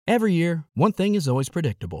Every year, one thing is always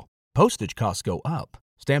predictable. Postage costs go up.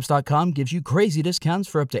 Stamps.com gives you crazy discounts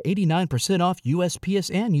for up to 89% off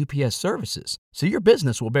USPS and UPS services, so your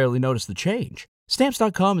business will barely notice the change.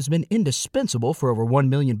 Stamps.com has been indispensable for over 1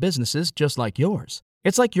 million businesses just like yours.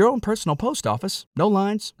 It's like your own personal post office. No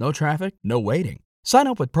lines, no traffic, no waiting. Sign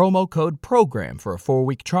up with promo code PROGRAM for a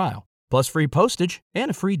 4-week trial, plus free postage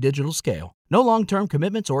and a free digital scale. No long-term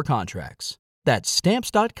commitments or contracts. That's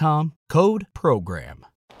Stamps.com, code PROGRAM.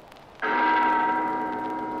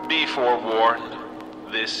 Be forewarned,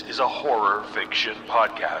 this is a horror fiction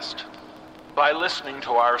podcast. By listening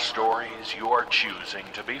to our stories, you are choosing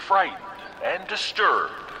to be frightened and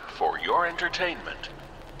disturbed for your entertainment.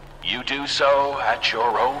 You do so at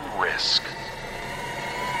your own risk.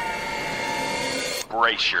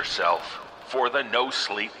 Brace yourself for the No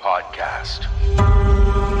Sleep Podcast.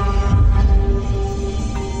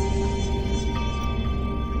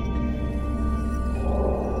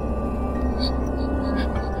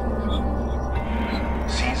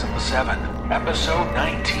 Season 7, Episode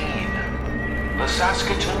 19. The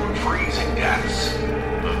Saskatoon Freezing Deaths.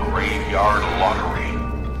 The Graveyard Lottery.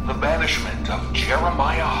 The Banishment of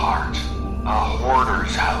Jeremiah Hart. A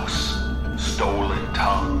Hoarder's House. Stolen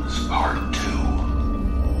Tongues Part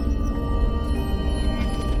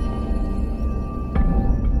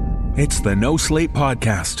 2. It's the No Sleep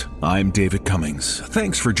Podcast. I'm David Cummings.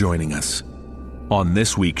 Thanks for joining us. On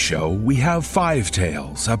this week's show, we have 5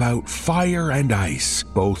 tales about fire and ice,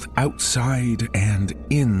 both outside and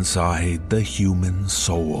inside the human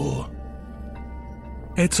soul.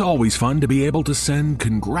 It's always fun to be able to send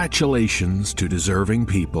congratulations to deserving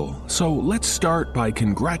people, so let's start by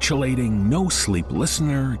congratulating No Sleep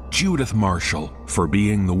listener Judith Marshall for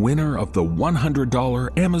being the winner of the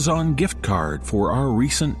 $100 Amazon gift card for our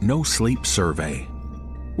recent No Sleep survey.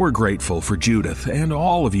 We're grateful for Judith and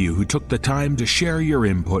all of you who took the time to share your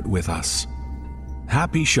input with us.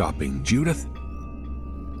 Happy shopping, Judith.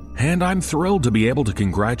 And I'm thrilled to be able to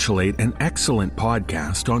congratulate an excellent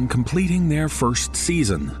podcast on completing their first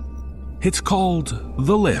season. It's called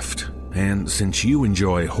The Lift, and since you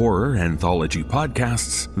enjoy horror anthology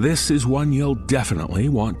podcasts, this is one you'll definitely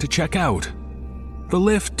want to check out. The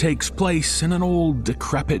Lift takes place in an old,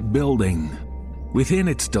 decrepit building. Within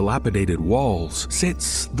its dilapidated walls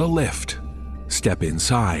sits the lift. Step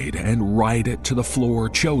inside and ride it to the floor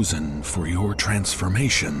chosen for your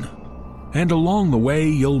transformation. And along the way,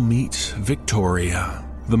 you'll meet Victoria,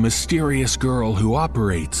 the mysterious girl who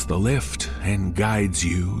operates the lift and guides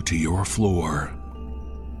you to your floor.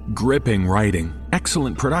 Gripping writing,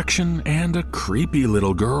 excellent production, and a creepy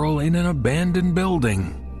little girl in an abandoned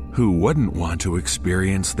building. Who wouldn't want to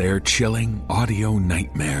experience their chilling audio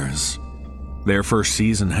nightmares? Their first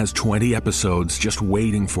season has 20 episodes just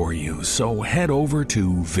waiting for you, so head over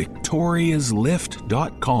to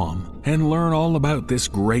victoriaslift.com and learn all about this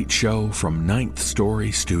great show from Ninth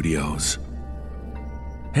Story Studios.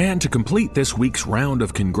 And to complete this week's round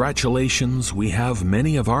of congratulations, we have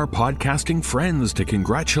many of our podcasting friends to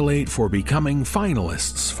congratulate for becoming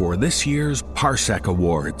finalists for this year's Parsec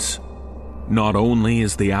Awards. Not only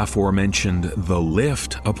is the aforementioned The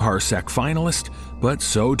Lift a Parsec finalist, but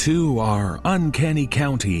so too are Uncanny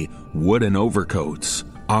County, Wooden Overcoats,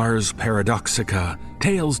 Ars Paradoxica,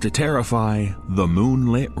 Tales to Terrify, The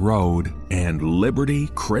Moonlit Road, and Liberty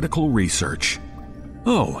Critical Research.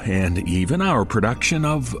 Oh, and even our production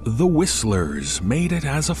of The Whistlers made it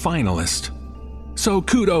as a finalist. So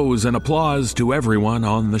kudos and applause to everyone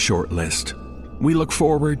on the shortlist. We look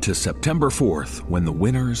forward to September 4th when the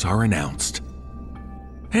winners are announced.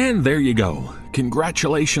 And there you go.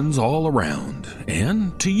 Congratulations all around.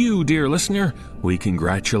 And to you, dear listener, we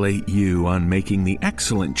congratulate you on making the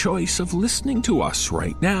excellent choice of listening to us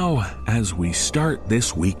right now as we start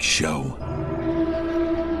this week's show.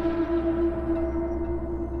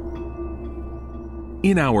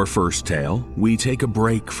 In our first tale, we take a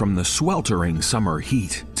break from the sweltering summer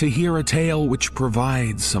heat to hear a tale which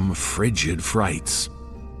provides some frigid frights.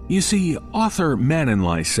 You see, author Manon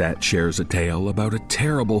Lysette shares a tale about a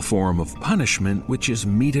terrible form of punishment which is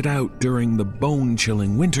meted out during the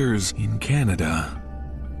bone-chilling winters in Canada.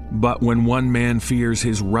 But when one man fears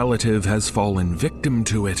his relative has fallen victim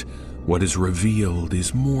to it, what is revealed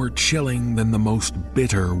is more chilling than the most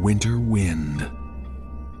bitter winter wind.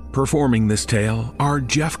 Performing this tale are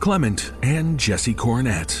Jeff Clement and Jesse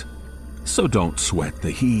Cornett. So don't sweat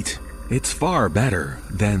the heat. It's far better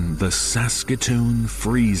than the Saskatoon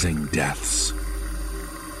Freezing Deaths.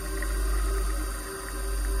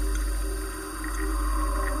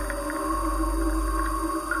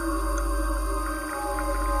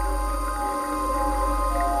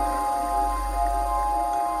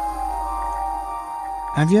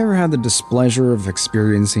 Have you ever had the displeasure of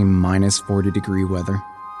experiencing minus 40-degree weather?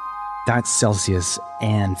 That's Celsius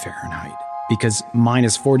and Fahrenheit, because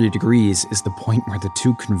minus 40 degrees is the point where the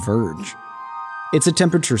two converge. It's a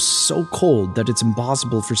temperature so cold that it's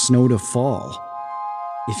impossible for snow to fall.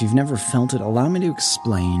 If you've never felt it, allow me to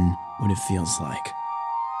explain what it feels like.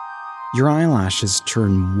 Your eyelashes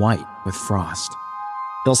turn white with frost.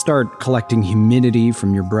 They'll start collecting humidity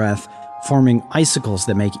from your breath, forming icicles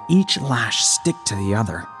that make each lash stick to the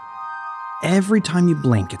other. Every time you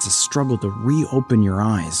blink, it's a struggle to reopen your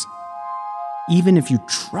eyes. Even if you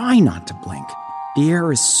try not to blink, the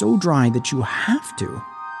air is so dry that you have to.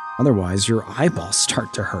 Otherwise, your eyeballs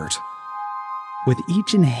start to hurt. With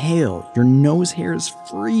each inhale, your nose hairs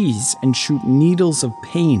freeze and shoot needles of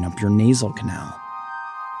pain up your nasal canal.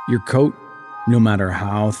 Your coat, no matter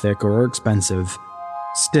how thick or expensive,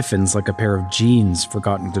 stiffens like a pair of jeans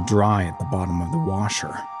forgotten to dry at the bottom of the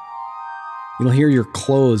washer. You'll hear your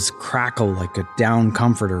clothes crackle like a down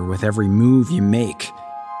comforter with every move you make.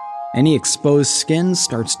 Any exposed skin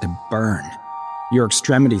starts to burn. Your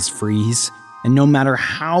extremities freeze, and no matter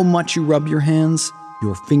how much you rub your hands,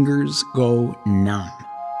 your fingers go numb.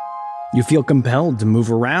 You feel compelled to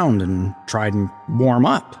move around and try to warm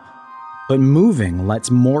up, but moving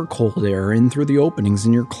lets more cold air in through the openings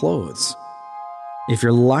in your clothes. If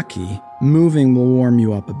you're lucky, moving will warm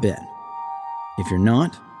you up a bit. If you're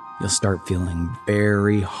not, you'll start feeling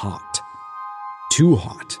very hot. Too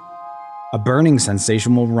hot. A burning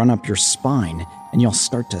sensation will run up your spine, and you'll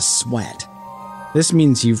start to sweat. This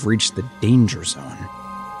means you've reached the danger zone,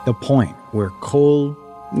 the point where cold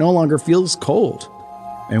no longer feels cold,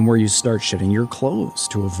 and where you start shedding your clothes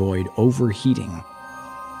to avoid overheating.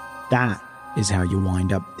 That is how you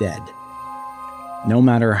wind up dead. No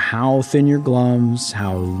matter how thin your gloves,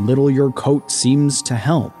 how little your coat seems to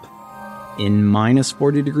help, in minus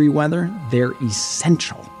 40-degree weather, they're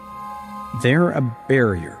essential. They're a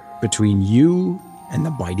barrier between you and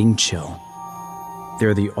the biting chill.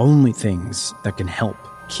 They're the only things that can help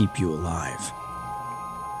keep you alive.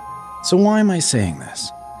 So why am I saying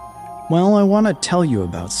this? Well, I want to tell you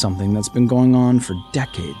about something that's been going on for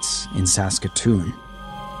decades in Saskatoon.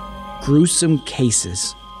 Gruesome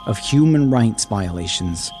cases of human rights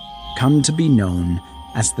violations come to be known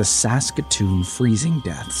as the Saskatoon freezing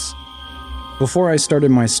deaths. Before I started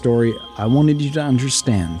my story, I wanted you to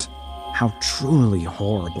understand how truly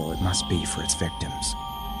horrible it must be for its victims.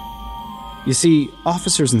 You see,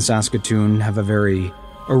 officers in Saskatoon have a very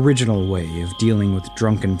original way of dealing with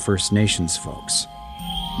drunken First Nations folks.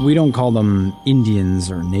 We don't call them Indians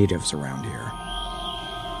or natives around here.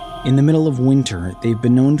 In the middle of winter, they've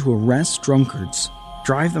been known to arrest drunkards,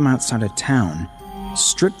 drive them outside of town,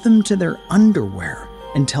 strip them to their underwear,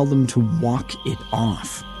 and tell them to walk it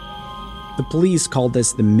off. The police call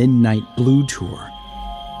this the Midnight Blue Tour.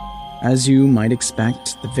 As you might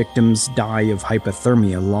expect, the victims die of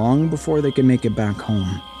hypothermia long before they can make it back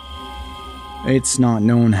home. It's not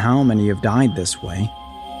known how many have died this way.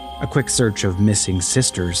 A quick search of missing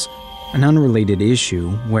sisters, an unrelated issue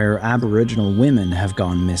where Aboriginal women have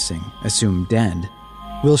gone missing, assumed dead,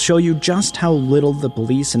 will show you just how little the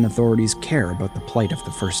police and authorities care about the plight of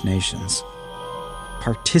the First Nations.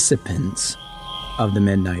 Participants of the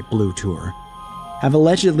Midnight Blue Tour have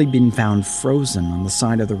allegedly been found frozen on the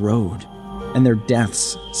side of the road, and their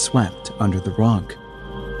deaths swept under the rug.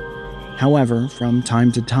 However, from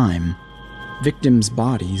time to time, victims'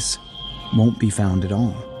 bodies won't be found at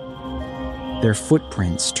all. Their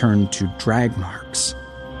footprints turn to drag marks,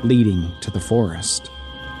 leading to the forest.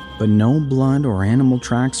 But no blood or animal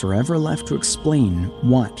tracks are ever left to explain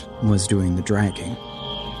what was doing the dragging.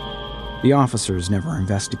 The officers never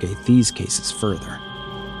investigate these cases further.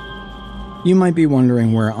 You might be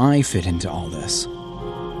wondering where I fit into all this.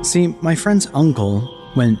 See, my friend's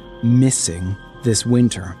uncle went missing this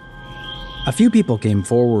winter. A few people came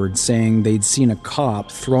forward saying they'd seen a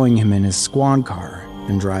cop throwing him in his squad car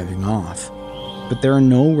and driving off, but there are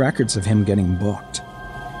no records of him getting booked.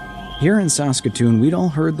 Here in Saskatoon, we'd all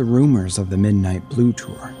heard the rumors of the Midnight Blue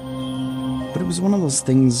Tour, but it was one of those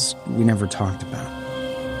things we never talked about.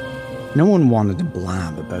 No one wanted to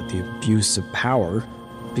blab about the abuse of power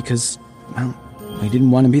because, well, we didn't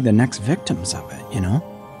want to be the next victims of it, you know?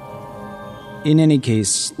 In any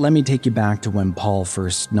case, let me take you back to when Paul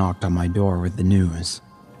first knocked on my door with the news.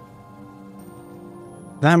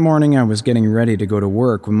 That morning, I was getting ready to go to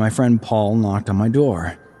work when my friend Paul knocked on my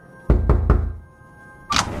door.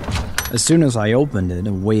 As soon as I opened it,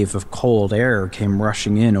 a wave of cold air came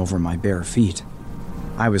rushing in over my bare feet.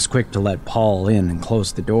 I was quick to let Paul in and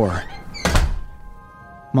close the door.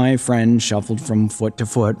 My friend shuffled from foot to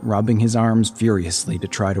foot, rubbing his arms furiously to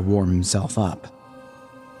try to warm himself up.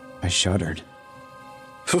 shuddered.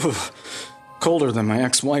 Phew, colder than my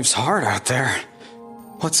ex-wife's heart out there.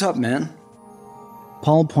 What's up, man?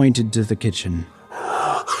 Paul pointed to the kitchen.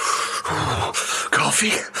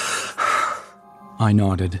 Coffee? I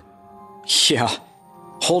nodded. Yeah.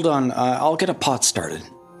 Hold on, I'll get a pot started.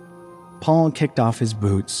 Paul kicked off his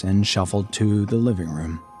boots and shuffled to the living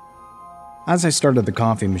room. As I started the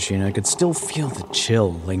coffee machine, I could still feel the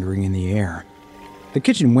chill lingering in the air. The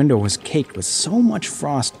kitchen window was caked with so much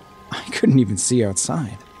frost, I couldn't even see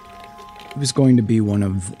outside. It was going to be one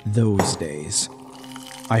of those days.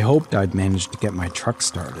 I hoped I'd managed to get my truck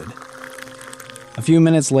started. A few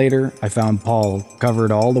minutes later, I found Paul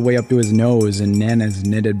covered all the way up to his nose in Nana's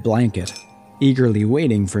knitted blanket, eagerly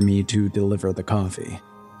waiting for me to deliver the coffee.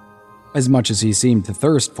 As much as he seemed to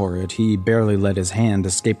thirst for it, he barely let his hand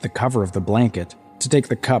escape the cover of the blanket to take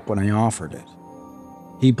the cup when I offered it.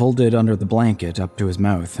 He pulled it under the blanket up to his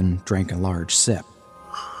mouth and drank a large sip.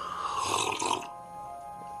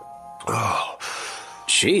 Oh,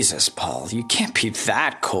 Jesus, Paul, you can't be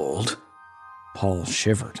that cold. Paul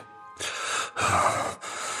shivered.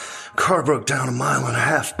 Car broke down 1.5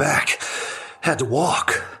 miles back. Had to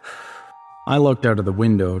walk. I looked out of the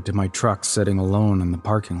window to my truck sitting alone in the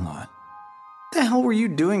parking lot. What the hell were you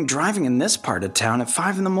doing driving in this part of town at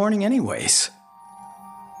 5 a.m. anyways?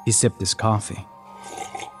 He sipped his coffee.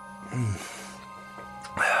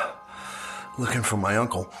 Looking for my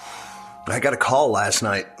uncle. I got a call last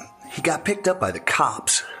night. He got picked up by the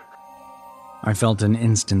cops. I felt an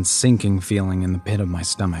instant sinking feeling in the pit of my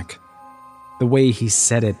stomach. The way he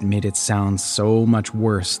said it made it sound so much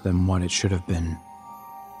worse than what it should have been.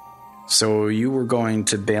 So you were going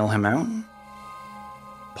to bail him out?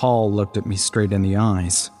 Paul looked at me straight in the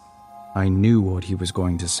eyes. I knew what he was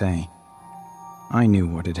going to say. I knew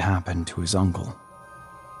what had happened to his uncle.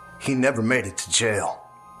 He never made it to jail.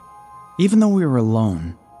 Even though we were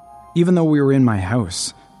alone, even though we were in my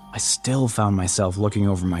house, I still found myself looking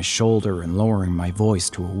over my shoulder and lowering my voice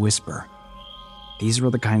to a whisper. These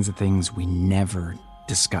were the kinds of things we never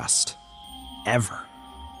discussed. Ever.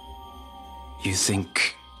 You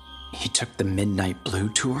think he took the Midnight Blue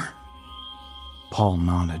tour? Paul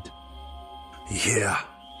nodded. Yeah.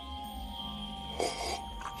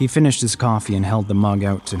 He finished his coffee and held the mug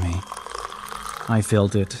out to me. I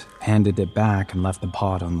filled it, handed it back, and left the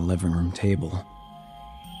pot on the living room table.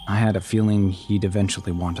 I had a feeling he'd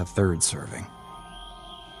eventually want a third serving.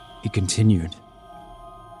 He continued.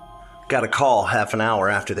 Got a call 30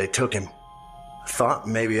 minutes after they took him. Thought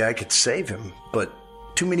maybe I could save him, but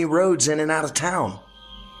too many roads in and out of town.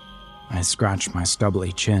 I scratched my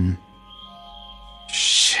stubbly chin.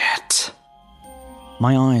 Shit.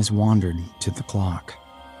 My eyes wandered to the clock.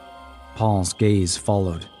 Paul's gaze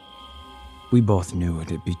followed. We both knew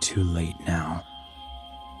it'd be too late now.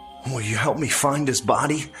 Will you help me find his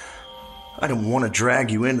body? I don't want to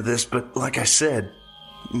drag you into this, but like I said,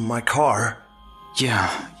 my car...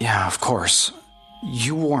 Yeah, of course.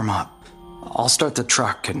 You warm up. I'll start the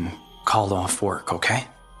truck and call off work, okay?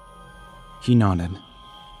 He nodded,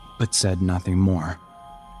 but said nothing more.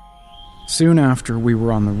 Soon after, we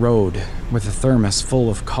were on the road, with a thermos full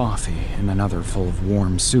of coffee and another full of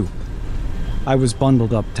warm soup. I was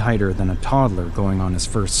bundled up tighter than a toddler going on his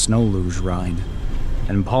first snow luge ride,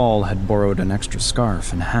 and Paul had borrowed an extra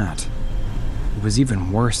scarf and hat. It was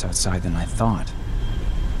even worse outside than I thought.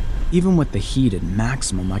 Even with the heat at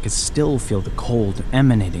maximum, I could still feel the cold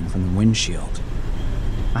emanating from the windshield.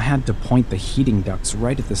 I had to point the heating ducts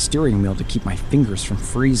right at the steering wheel to keep my fingers from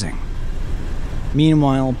freezing.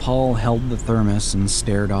 Meanwhile, Paul held the thermos and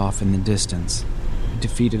stared off in the distance, a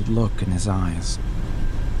defeated look in his eyes.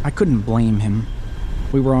 I couldn't blame him.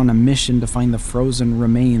 We were on a mission to find the frozen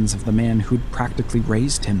remains of the man who'd practically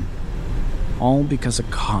raised him. All because a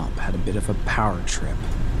cop had a bit of a power trip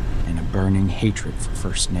and a burning hatred for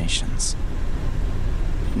First Nations.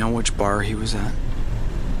 You know which bar he was at?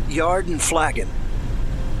 Yard and Flagon.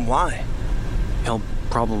 Why? He'll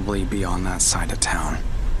probably be on that side of town.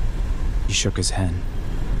 He shook his head.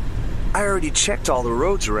 I already checked all the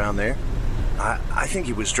roads around there. I think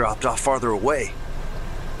he was dropped off farther away.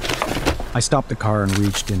 I stopped the car and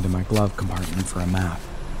reached into my glove compartment for a map.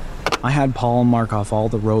 I had Paul mark off all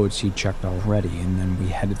the roads he'd checked already, and then we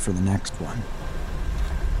headed for the next one.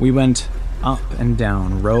 We went up and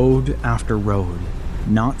down, road after road,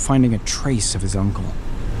 not finding a trace of his uncle.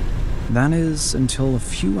 That is until a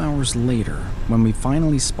few hours later, when we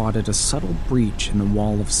finally spotted a subtle breach in the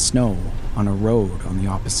wall of snow on a road on the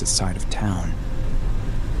opposite side of town.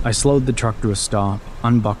 I slowed the truck to a stop,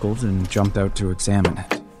 unbuckled, and jumped out to examine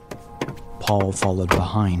it. Paul followed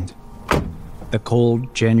behind. The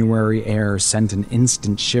cold January air sent an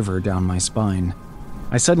instant shiver down my spine.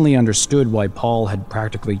 I suddenly understood why Paul had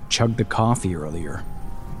practically chugged the coffee earlier.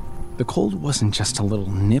 The cold wasn't just a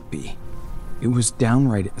little nippy. It was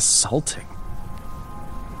downright assaulting.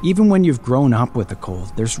 Even when you've grown up with the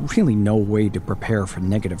cold, there's really no way to prepare for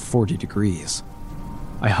negative 40 degrees.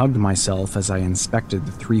 I hugged myself as I inspected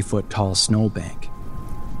the 3-foot-tall snowbank.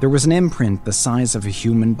 There was an imprint the size of a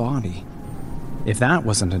human body. If that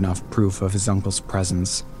wasn't enough proof of his uncle's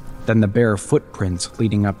presence, then the bare footprints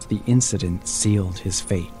leading up to the incident sealed his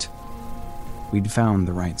fate. We'd found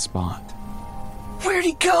the right spot. Where'd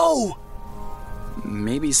he go?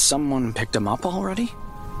 Maybe someone picked him up already?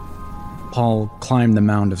 Paul climbed the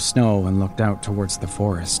mound of snow and looked out towards the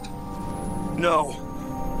forest. No.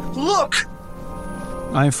 Look!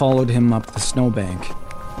 I followed him up the snowbank.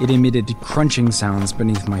 It emitted crunching sounds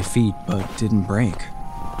beneath my feet, but didn't break.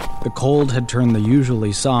 The cold had turned the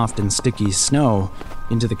usually soft and sticky snow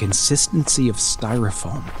into the consistency of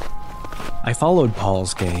styrofoam. I followed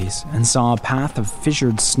Paul's gaze and saw a path of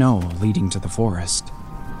fissured snow leading to the forest.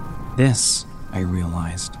 This, I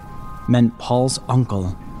realized, meant Paul's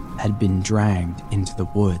uncle had been dragged into the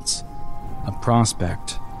woods, a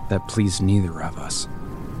prospect that pleased neither of us.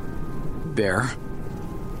 Bear?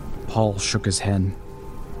 Paul shook his head.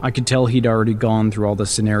 I could tell he'd already gone through all the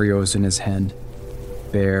scenarios in his head.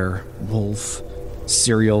 Bear, wolf,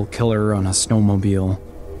 serial killer on a snowmobile.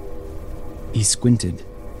 He squinted.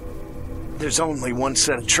 There's only one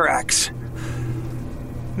set of tracks.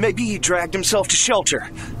 Maybe he dragged himself to shelter.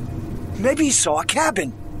 Maybe he saw a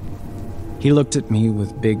cabin. He looked at me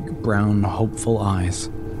with big, brown, hopeful eyes.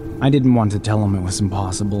 I didn't want to tell him it was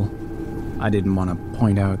impossible. I didn't want to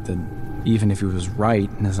point out that even if he was right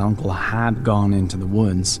and his uncle had gone into the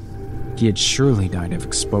woods, he had surely died of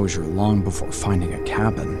exposure long before finding a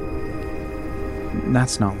cabin.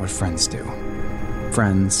 That's not what friends do.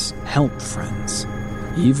 Friends help friends.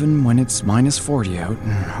 Even when it's minus 40 out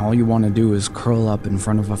and all you want to do is curl up in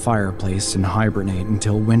front of a fireplace and hibernate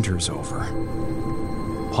until winter's over.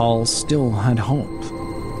 Paul still had hope,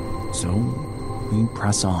 so we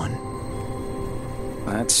press on.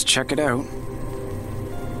 Let's check it out.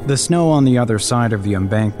 The snow on the other side of the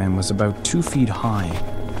embankment was about 2 feet high,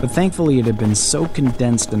 but thankfully it had been so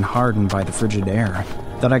condensed and hardened by the frigid air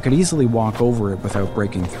that I could easily walk over it without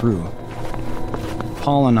breaking through.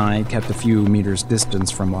 Paul and I kept a few meters distance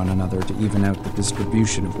from one another to even out the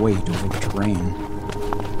distribution of weight over the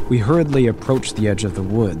terrain. We hurriedly approached the edge of the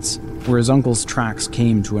woods, where his uncle's tracks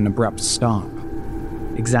came to an abrupt stop,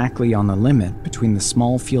 exactly on the limit between the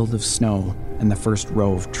small field of snow and the first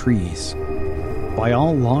row of trees. By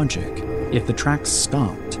all logic, if the tracks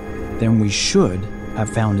stopped, then we should have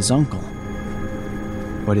found his uncle.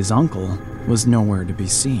 But his uncle was nowhere to be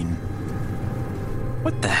seen.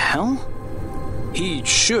 What the hell? He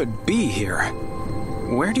should be here.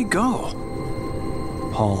 Where'd he go?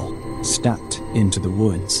 Paul stepped into the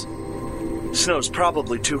woods. Snow's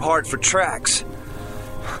probably too hard for tracks.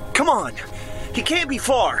 Come on, he can't be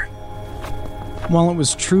far. While it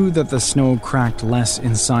was true that the snow cracked less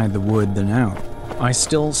inside the wood than out, I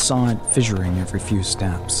still saw it fissuring every few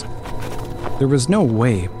steps. There was no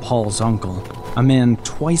way Paul's uncle, a man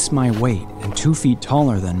twice my weight and 2 feet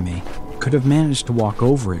taller than me, could have managed to walk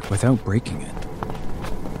over it without breaking it.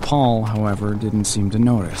 Paul, however, didn't seem to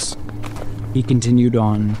notice. He continued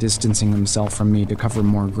on, distancing himself from me to cover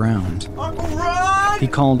more ground. Uncle, run! He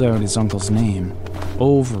called out his uncle's name,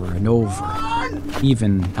 over and over,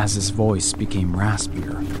 even as his voice became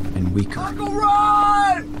raspier and weaker. Uncle,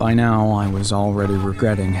 run! By now, I was already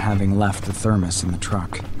regretting having left the thermos in the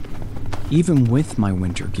truck. Even with my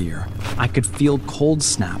winter gear, I could feel cold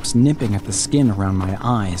snaps nipping at the skin around my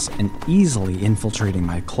eyes and easily infiltrating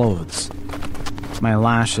my clothes. My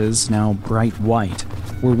lashes, now bright white,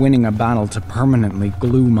 were winning a battle to permanently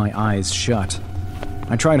glue my eyes shut.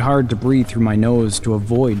 I tried hard to breathe through my nose to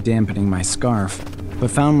avoid dampening my scarf,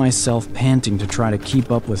 but found myself panting to try to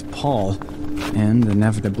keep up with Paul, and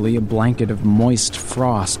inevitably a blanket of moist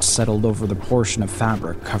frost settled over the portion of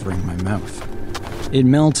fabric covering my mouth. It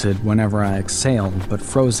melted whenever I exhaled, but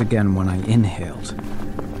froze again when I inhaled.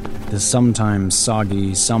 The sometimes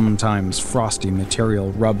soggy, sometimes frosty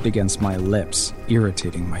material rubbed against my lips,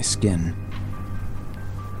 irritating my skin.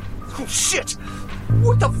 Oh shit!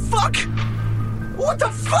 What the fuck? What the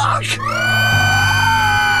fuck?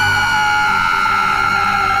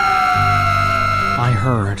 I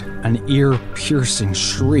heard an ear-piercing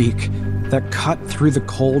shriek that cut through the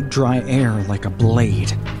cold, dry air like a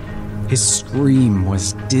blade. His scream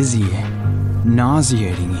was dizzying,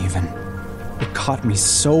 nauseating even. It caught me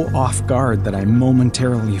so off guard that I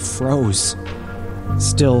momentarily froze.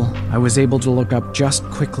 Still, I was able to look up just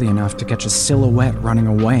quickly enough to catch a silhouette running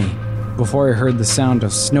away, before I heard the sound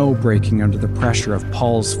of snow breaking under the pressure of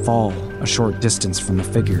Paul's fall a short distance from the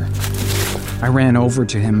figure. I ran over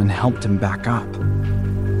to him and helped him back up.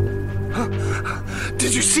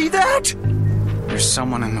 Did you see that? There's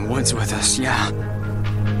someone in the woods with us, yeah.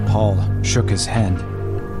 Paul shook his head.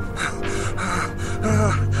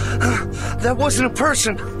 That wasn't a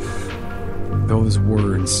person. Those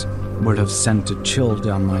words would have sent a chill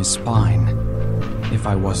down my spine if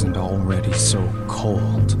I wasn't already so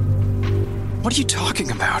cold. What are you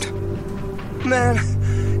talking about? Man,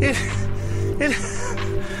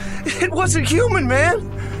 it wasn't human, man.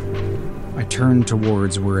 I turned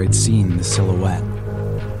towards where I'd seen the silhouette.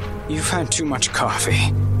 You've had too much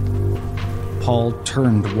coffee. Paul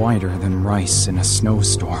turned whiter than rice in a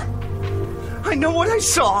snowstorm. I know what I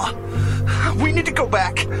saw. We need to go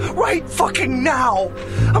back. Right fucking now.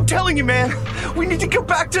 I'm telling you, man. We need to go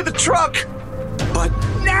back to the truck. But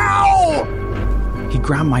now! He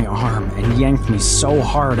grabbed my arm and yanked me so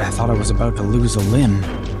hard I thought I was about to lose a limb.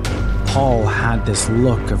 Paul had this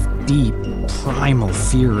look of deep, primal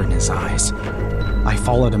fear in his eyes. I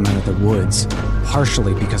followed him out of the woods,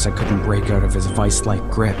 partially because I couldn't break out of his vice-like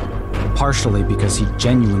grip, partially because he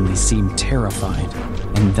genuinely seemed terrified,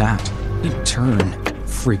 and that, in turn,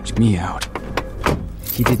 freaked me out.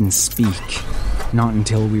 He didn't speak, not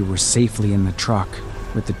until we were safely in the truck,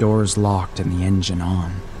 with the doors locked and the engine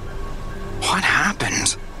on. What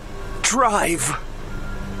happened? Drive!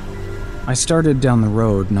 I started down the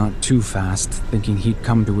road, not too fast, thinking he'd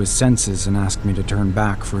come to his senses and ask me to turn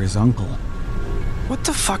back for his uncle. What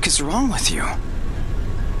the fuck is wrong with you?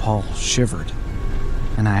 Paul shivered,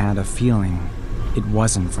 and I had a feeling it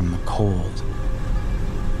wasn't from the cold.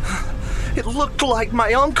 It looked like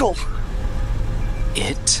my uncle.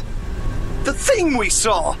 It? The thing we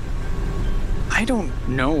saw. I don't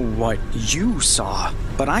know what you saw,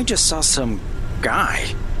 but I just saw some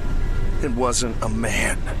guy. It wasn't a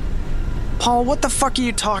man. Paul, what the fuck are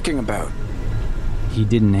you talking about? He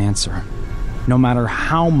didn't answer. No matter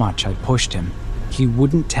how much I pushed him, he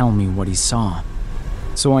wouldn't tell me what he saw.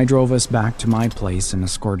 So I drove us back to my place and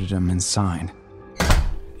escorted him inside.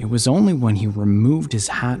 It was only when he removed his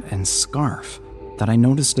hat and scarf that I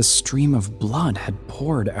noticed a stream of blood had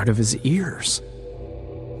poured out of his ears.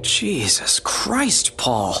 Jesus Christ,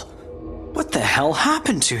 Paul! What the hell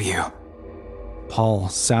happened to you? Paul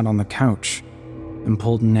sat on the couch and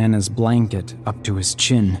pulled Nana's blanket up to his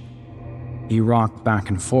chin. He rocked back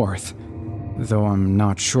and forth, though I'm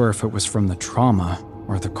not sure if it was from the trauma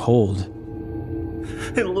or the cold.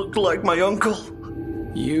 It looked like my uncle.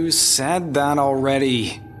 You said that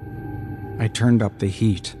already. I turned up the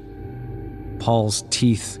heat. Paul's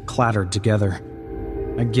teeth clattered together.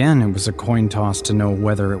 Again, it was a coin toss to know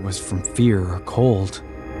whether it was from fear or cold.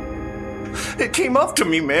 It came up to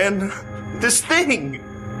me, man. This thing.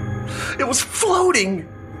 It was floating.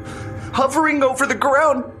 Hovering over the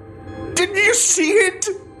ground. Didn't you see it?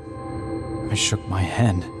 I shook my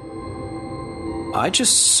head. I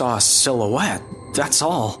just saw a silhouette, that's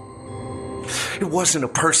all. It wasn't a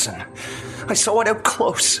person. I saw it up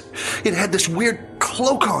close. It had this weird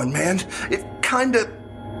cloak on, man. It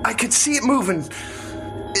I could see it moving.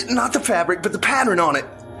 Not the fabric, but the pattern on it.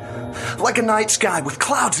 Like a night sky with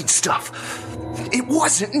clouds and stuff. It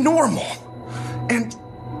wasn't normal. And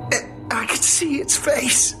I could see its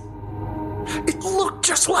face. It looked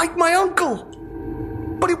just like my uncle.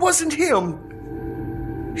 But it wasn't him.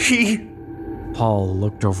 Paul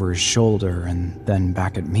looked over his shoulder and then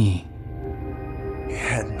back at me. He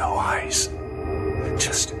had no eyes.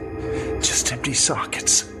 Just empty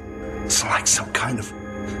sockets. It's like some kind of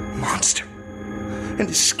monster. And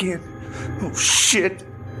his skin, oh shit,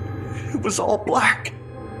 it was all black.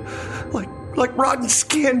 Like rotten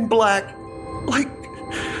skin black.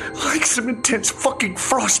 Like some intense fucking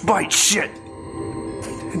frostbite shit.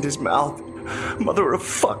 And his mouth, mother of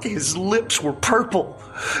fuck, his lips were purple.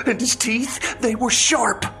 And his teeth, they were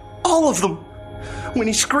sharp. All of them. When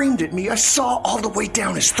he screamed at me, I saw all the way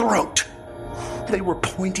down his throat. They were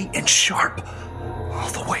pointy and sharp, all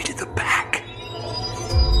the way to the back.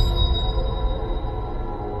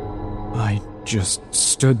 I just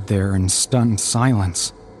stood there in stunned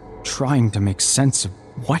silence, trying to make sense of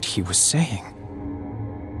what he was saying.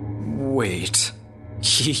 Wait,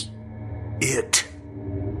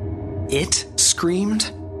 It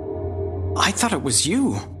screamed? I thought it was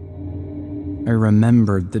you. I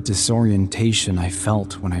remembered the disorientation I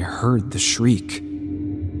felt when I heard the shriek.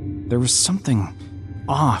 There was something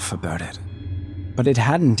off about it, but it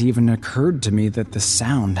hadn't even occurred to me that the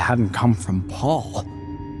sound hadn't come from Paul.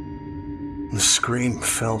 The scream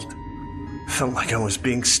felt like I was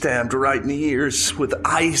being stabbed right in the ears with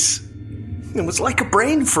ice. It was like a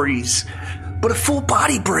brain freeze, but a full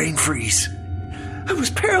body brain freeze. I was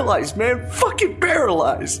paralyzed, man, fucking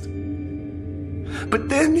paralyzed. But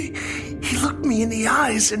then he looked me in the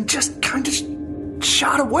eyes and just kind of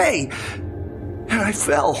shot away, and I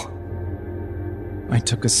fell. I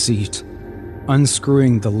took a seat,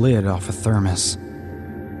 unscrewing the lid off a thermos.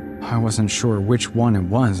 I wasn't sure which one it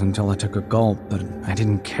was until I took a gulp, but I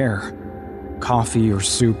didn't care. Coffee or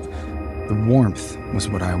soup, the warmth was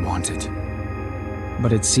what I wanted.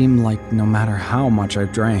 But it seemed like no matter how much I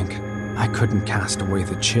drank, I couldn't cast away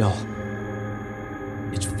the chill.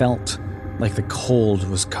 It felt like the cold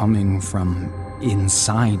was coming from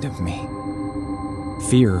inside of me.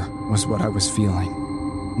 Fear was what I was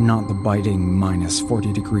feeling, not the biting minus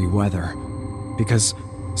 40-degree weather, because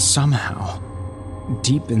somehow,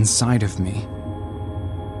 deep inside of me,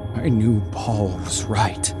 I knew Paul was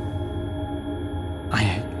right. I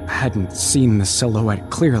hadn't seen the silhouette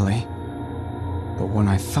clearly, but when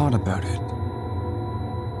I thought about it,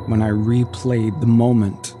 when I replayed the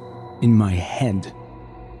moment in my head,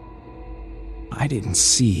 I didn't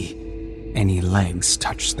see any legs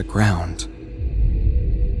touch the ground.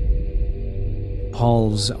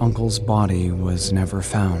 Paul's uncle's body was never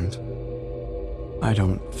found. I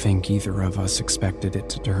don't think either of us expected it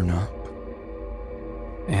to turn up.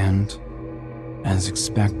 And, as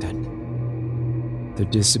expected, the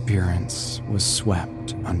disappearance was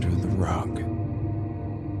swept under the rug.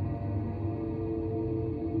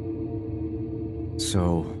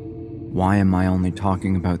 So, why am I only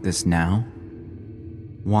talking about this now?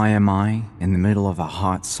 Why am I, in the middle of a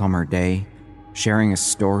hot summer day, sharing a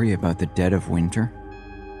story about the dead of winter?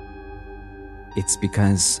 It's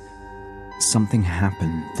because something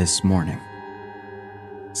happened this morning.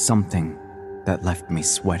 Something that left me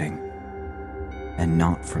sweating, and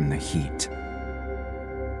not from the heat.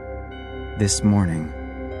 This morning,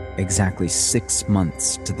 exactly 6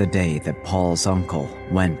 months to the day that Paul's uncle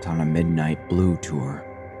went on a midnight blue tour,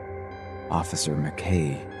 Officer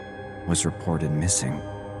McKay was reported missing.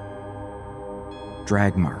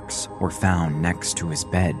 Drag marks were found next to his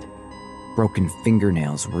bed. Broken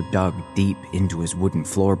fingernails were dug deep into his wooden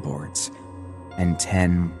floorboards, and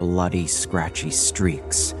 10 bloody, scratchy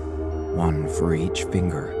streaks, one for each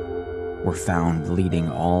finger, were found leading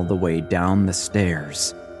all the way down the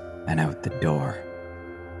stairs and out the door.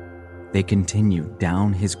 They continued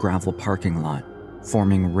down his gravel parking lot,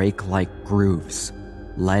 forming rake-like grooves,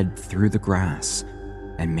 led through the grass,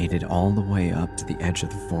 and made it all the way up to the edge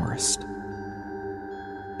of the forest.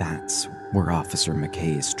 That's where Officer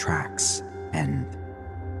McKay's tracks end.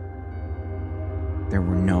 There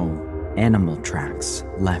were no animal tracks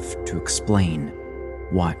left to explain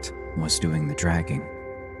what was doing the dragging.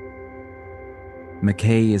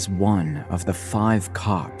 McKay is one of the 5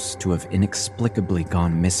 cops to have inexplicably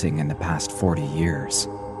gone missing in the past 40 years.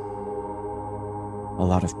 A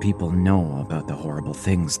lot of people know about the horrible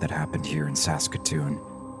things that happened here in Saskatoon,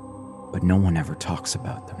 but no one ever talks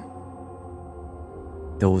about them.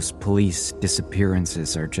 Those police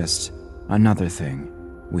disappearances are just another thing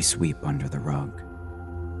we sweep under the rug.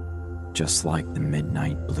 Just like the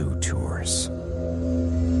midnight blue tours.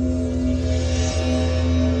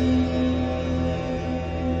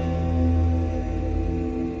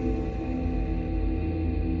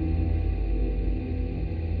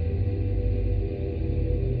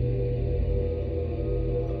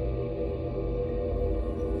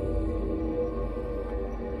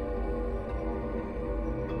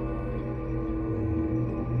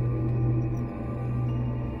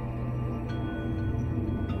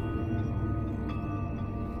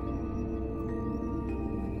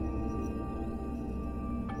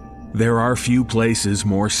 There are few places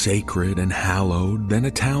more sacred and hallowed than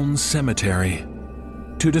a town's cemetery.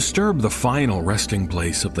 To disturb the final resting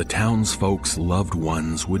place of the townsfolk's loved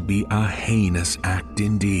ones would be a heinous act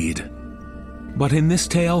indeed. But in this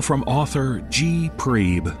tale from author G.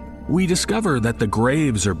 Preeb, we discover that the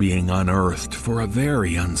graves are being unearthed for a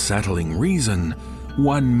very unsettling reason,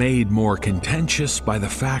 one made more contentious by the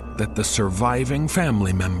fact that the surviving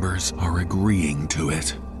family members are agreeing to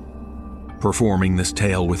it. Performing this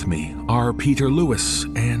tale with me are Peter Lewis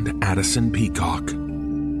and Addison Peacock.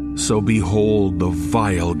 So behold the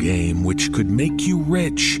vile game which could make you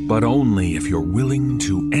rich, but only if you're willing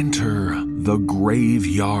to enter the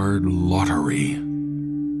Graveyard Lottery.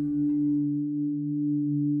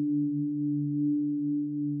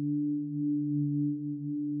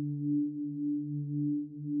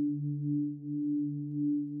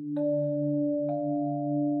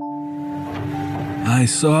 I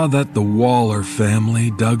saw that the Waller family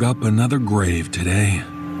dug up another grave today.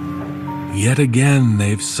 Yet again,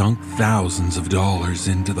 they've sunk thousands of dollars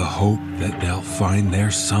into the hope that they'll find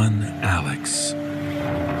their son, Alex.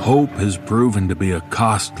 Hope has proven to be a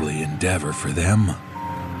costly endeavor for them.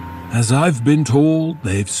 As I've been told,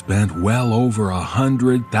 they've spent well over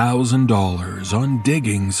 $100,000 on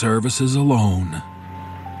digging services alone.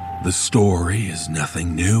 The story is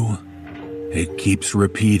nothing new. It keeps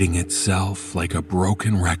repeating itself like a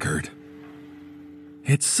broken record.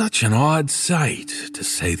 It's such an odd sight, to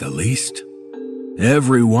say the least.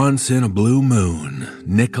 Every once in a blue moon,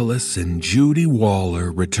 Nicholas and Judy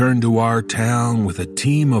Waller return to our town with a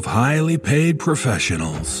team of highly paid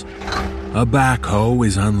professionals. A backhoe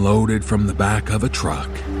is unloaded from the back of a truck.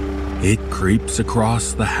 It creeps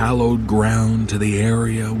across the hallowed ground to the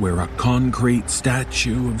area where a concrete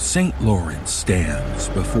statue of St. Lawrence stands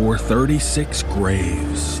before 36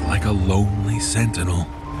 graves like a lonely sentinel.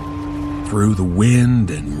 Through the wind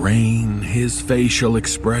and rain, his facial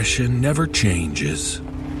expression never changes.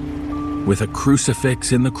 With a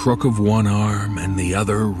crucifix in the crook of one arm and the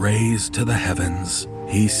other raised to the heavens,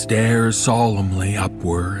 he stares solemnly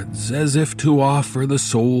upwards as if to offer the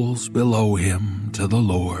souls below him to the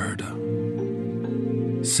Lord.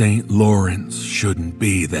 St. Lawrence shouldn't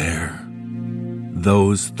be there.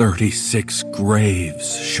 Those 36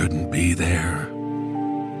 graves shouldn't be there.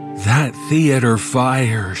 That theater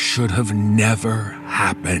fire should have never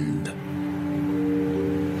happened.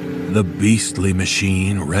 The beastly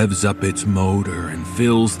machine revs up its motor and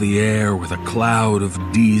fills the air with a cloud of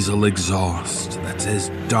diesel exhaust that's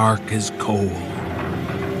as dark as coal.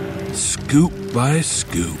 Scoop by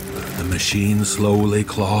scoop, the machine slowly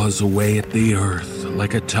claws away at the earth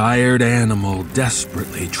like a tired animal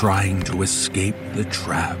desperately trying to escape the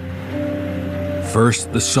trap.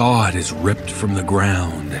 First, the sod is ripped from the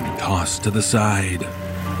ground and tossed to the side.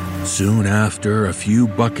 Soon after, a few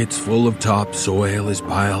buckets full of topsoil is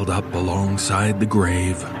piled up alongside the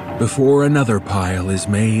grave before another pile is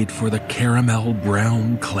made for the caramel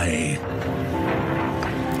brown clay.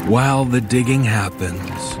 While the digging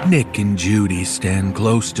happens, Nick and Judy stand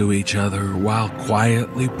close to each other while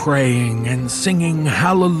quietly praying and singing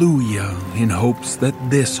hallelujah in hopes that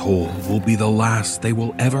this hole will be the last they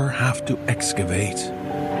will ever have to excavate.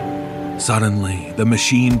 Suddenly, the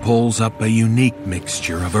machine pulls up a unique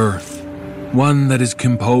mixture of earth, one that is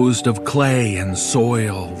composed of clay and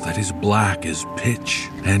soil that is black as pitch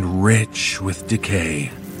and rich with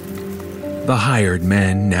decay. The hired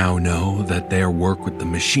men now know that their work with the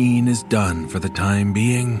machine is done for the time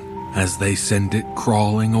being, as they send it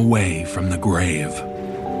crawling away from the grave.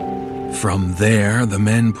 From there, the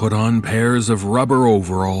men put on pairs of rubber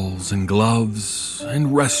overalls and gloves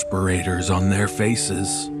and respirators on their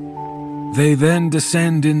faces. They then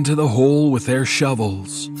descend into the hole with their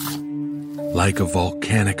shovels. Like a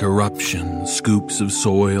volcanic eruption, scoops of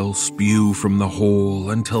soil spew from the hole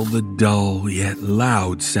until the dull yet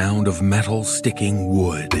loud sound of metal sticking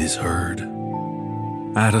wood is heard.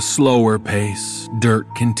 At a slower pace,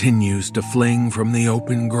 dirt continues to fling from the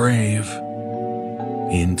open grave.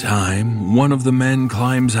 In time, one of the men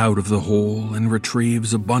climbs out of the hole and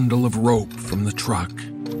retrieves a bundle of rope from the truck.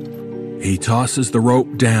 He tosses the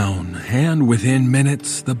rope down, and within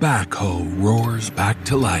minutes, the backhoe roars back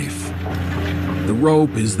to life. The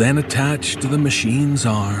rope is then attached to the machine's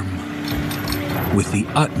arm. With the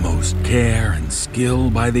utmost care and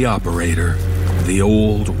skill by the operator, the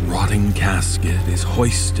old rotting casket is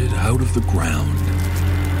hoisted out of the ground.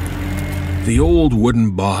 The old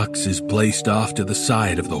wooden box is placed off to the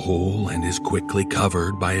side of the hole and is quickly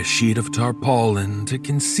covered by a sheet of tarpaulin to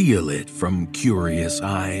conceal it from curious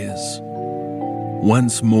eyes.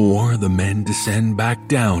 Once more, the men descend back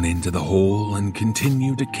down into the hole and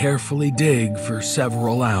continue to carefully dig for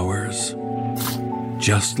several hours.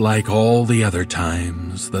 Just like all the other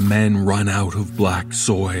times, the men run out of black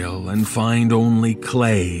soil and find only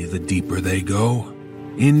clay the deeper they go,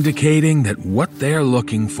 indicating that what they're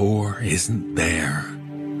looking for isn't there.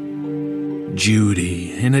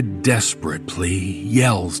 Judy, in a desperate plea,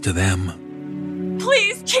 yells to them,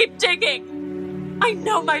 "Please keep digging! I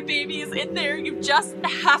know my baby is in there. You just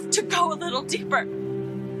have to go a little deeper."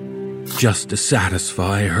 Just to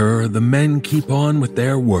satisfy her, the men keep on with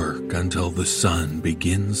their work until the sun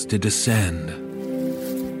begins to descend.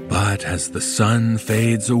 But as the sun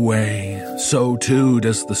fades away, so too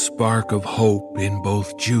does the spark of hope in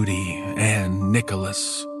both Judy and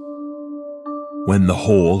Nicholas. When the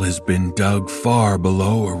hole has been dug far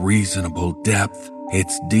below a reasonable depth,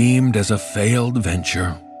 it's deemed as a failed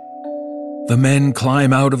venture. The men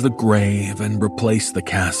climb out of the grave and replace the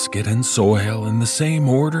casket and soil in the same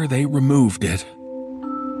order they removed it.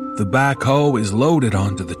 The backhoe is loaded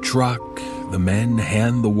onto the truck, the men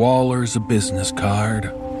hand the Wallers a business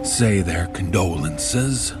card, say their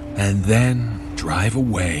condolences, and then drive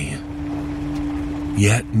away.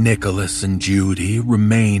 Yet Nicholas and Judy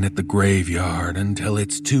remain at the graveyard until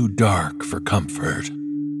it's too dark for comfort.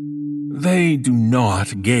 They do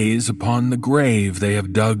not gaze upon the grave they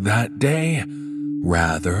have dug that day.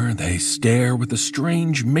 Rather, they stare with a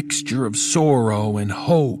strange mixture of sorrow and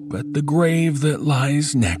hope at the grave that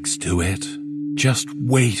lies next to it, just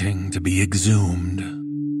waiting to be exhumed.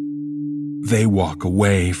 They walk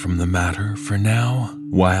away from the matter for now,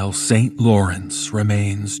 while St. Lawrence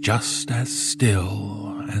remains just as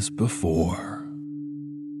still as before.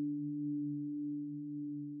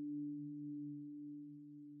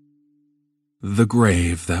 The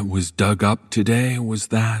grave that was dug up today was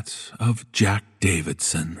that of Jack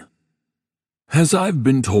Davidson. As I've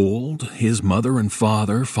been told, his mother and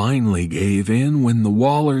father finally gave in when the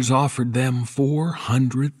Wallers offered them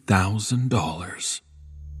 $400,000.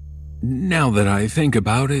 Now that I think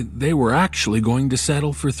about it, they were actually going to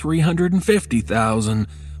settle for $350,000,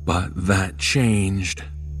 but that changed.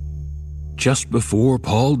 Just before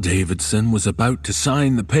Paul Davidson was about to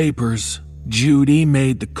sign the papers, Judy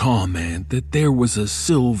made the comment that there was a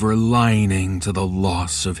silver lining to the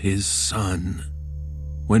loss of his son.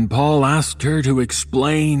 When Paul asked her to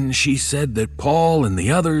explain, she said that Paul and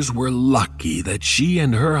the others were lucky that she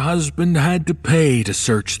and her husband had to pay to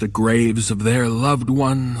search the graves of their loved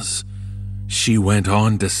ones. She went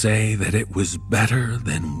on to say that it was better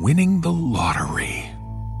than winning the lottery.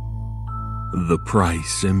 The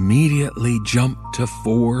price immediately jumped to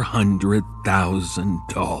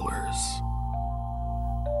 $400,000.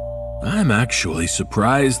 I'm actually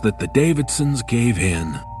surprised that the Davidsons gave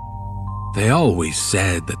in. They always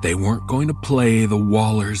said that they weren't going to play the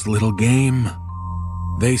Wallers' little game.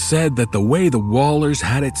 They said that the way the Wallers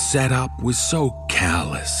had it set up was so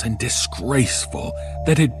callous and disgraceful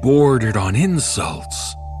that it bordered on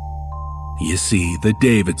insults. You see, the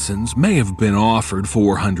Davidsons may have been offered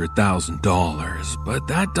 $400,000, but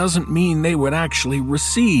that doesn't mean they would actually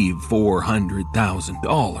receive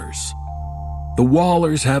 $400,000. The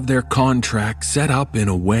Wallers have their contract set up in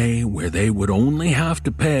a way where they would only have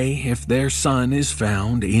to pay if their son is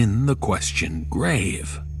found in the questioned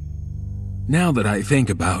grave. Now that I think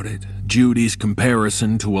about it, Judy's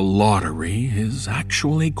comparison to a lottery is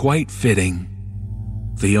actually quite fitting.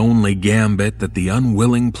 The only gambit that the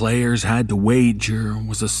unwilling players had to wager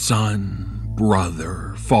was a son,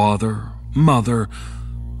 brother, father, mother,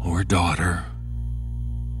 or daughter.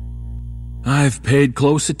 I've paid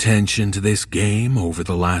close attention to this game over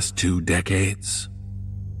the last 2 decades.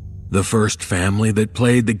 The first family that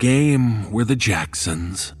played the game were the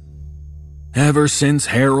Jacksons. Ever since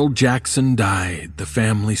Harold Jackson died, the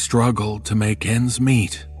family struggled to make ends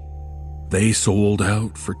meet. They sold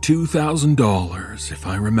out for $2,000, if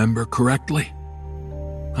I remember correctly.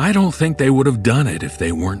 I don't think they would have done it if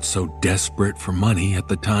they weren't so desperate for money at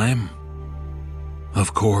the time.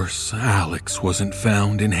 Of course, Alex wasn't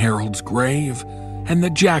found in Harold's grave, and the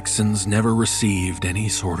Jacksons never received any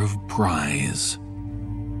sort of prize.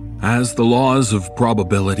 As the laws of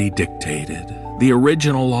probability dictated, the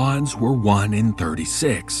original odds were 1 in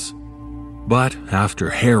 36. But after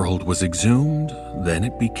Harold was exhumed, then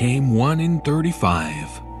it became 1 in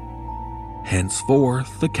 35.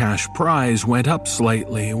 Henceforth, the cash prize went up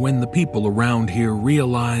slightly when the people around here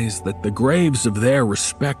realized that the graves of their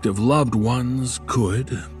respective loved ones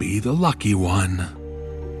could be the lucky one.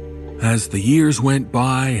 As the years went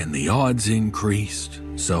by and the odds increased,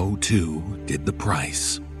 so too did the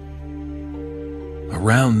price.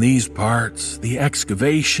 Around these parts, the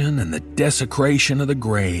excavation and the desecration of the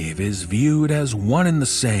grave is viewed as one and the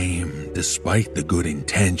same, despite the good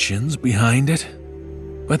intentions behind it.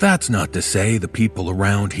 But that's not to say the people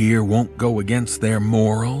around here won't go against their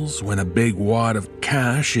morals when a big wad of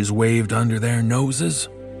cash is waved under their noses.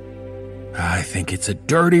 I think it's a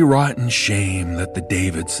dirty, rotten shame that the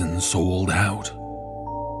Davidsons sold out.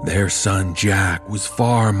 Their son Jack was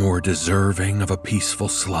far more deserving of a peaceful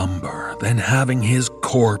slumber than having his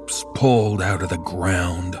corpse pulled out of the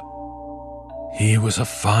ground. He was a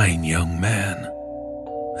fine young man.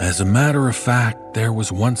 As a matter of fact, there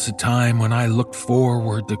was once a time when I looked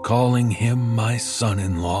forward to calling him my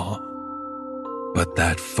son-in-law. But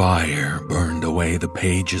that fire burned away the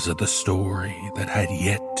pages of the story that had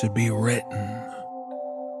yet to be written.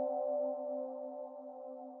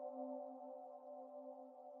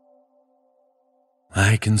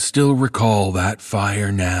 I can still recall that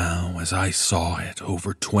fire now as I saw it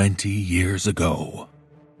over 20 years ago.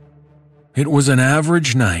 It was an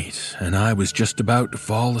average night, and I was just about to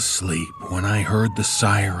fall asleep when I heard the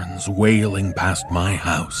sirens wailing past my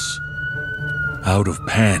house. Out of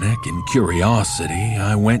panic and curiosity,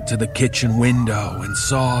 I went to the kitchen window and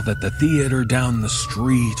saw that the theater down the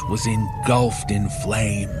street was engulfed in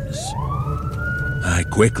flames. I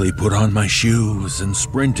quickly put on my shoes and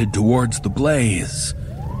sprinted towards the blaze.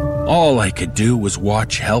 All I could do was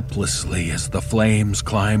watch helplessly as the flames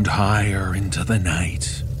climbed higher into the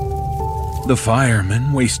night. The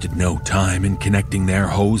firemen wasted no time in connecting their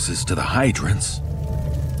hoses to the hydrants.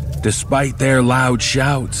 Despite their loud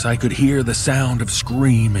shouts, I could hear the sound of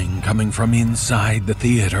screaming coming from inside the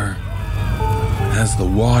theater. As the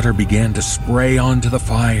water began to spray onto the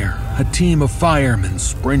fire, a team of firemen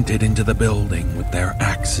sprinted into the building with their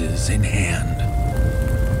axes in hand.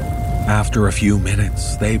 After a few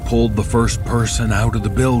minutes, they pulled the first person out of the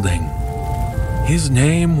building. His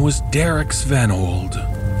name was Derek Svenold.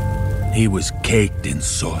 He was caked in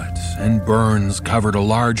soot, and burns covered a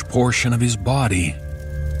large portion of his body.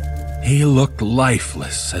 He looked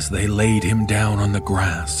lifeless as they laid him down on the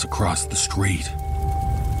grass across the street.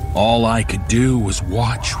 All I could do was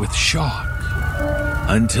watch with shock.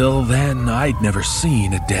 Until then, I'd never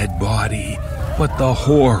seen a dead body, but the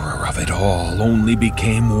horror of it all only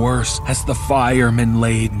became worse as the firemen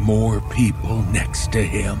laid more people next to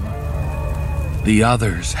him. The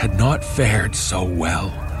others had not fared so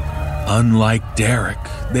well. Unlike Derek,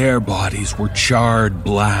 their bodies were charred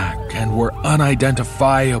black and were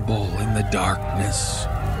unidentifiable in the darkness.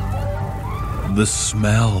 The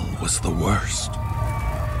smell was the worst.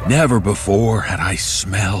 Never before had I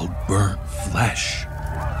smelled burnt flesh.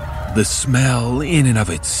 The smell in and of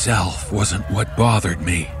itself wasn't what bothered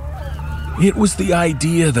me. It was the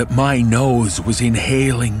idea that my nose was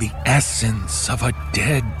inhaling the essence of a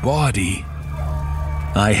dead body.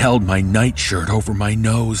 I held my nightshirt over my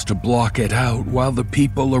nose to block it out while the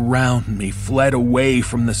people around me fled away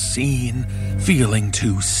from the scene, feeling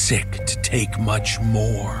too sick to take much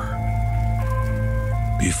more.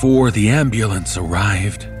 Before the ambulance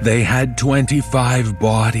arrived, they had 25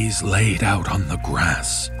 bodies laid out on the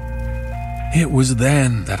grass. It was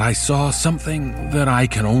then that I saw something that I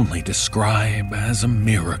can only describe as a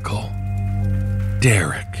miracle.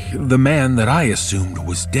 Derek, the man that I assumed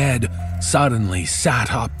was dead, suddenly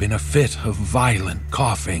sat up in a fit of violent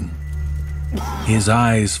coughing. His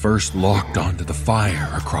eyes first locked onto the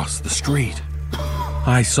fire across the street.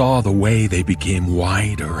 I saw the way they became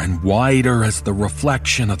wider and wider as the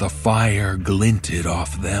reflection of the fire glinted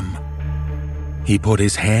off them. He put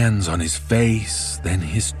his hands on his face, then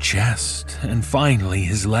his chest, and finally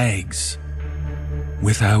his legs.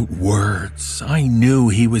 Without words, I knew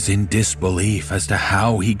he was in disbelief as to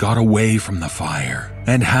how he got away from the fire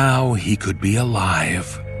and how he could be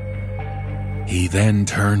alive. He then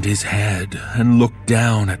turned his head and looked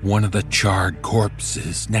down at one of the charred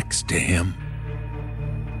corpses next to him.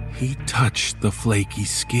 He touched the flaky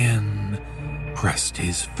skin, pressed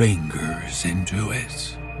his fingers into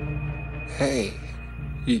it. Hey,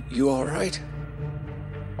 you all right?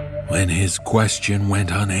 When his question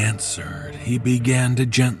went unanswered, he began to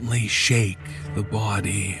gently shake the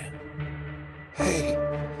body. Hey,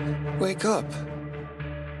 wake up.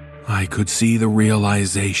 I could see the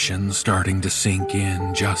realization starting to sink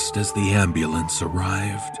in just as the ambulance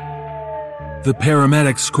arrived. The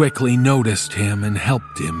paramedics quickly noticed him and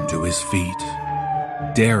helped him to his feet.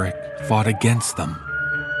 Derek fought against them.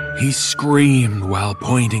 He screamed while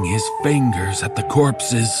pointing his fingers at the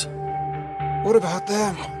corpses. What about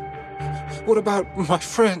them? What about my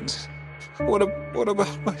friends? What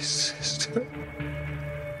about my sister?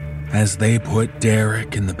 As they put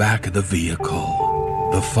Derek in the back of the vehicle,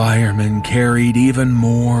 the firemen carried even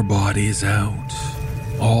more bodies out,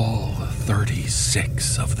 all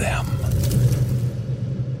 36 of them.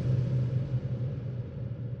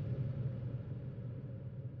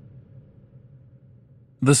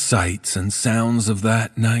 The sights and sounds of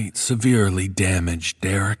that night severely damaged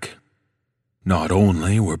Derek. Not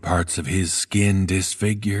only were parts of his skin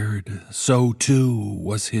disfigured, so too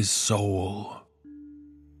was his soul.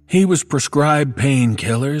 He was prescribed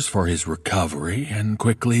painkillers for his recovery and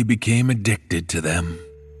quickly became addicted to them.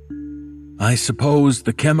 I suppose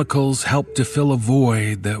the chemicals helped to fill a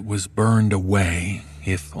void that was burned away,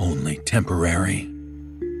 if only temporary.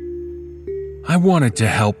 I wanted to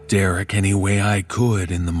help Derek any way I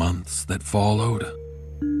could in the months that followed.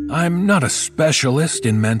 I'm not a specialist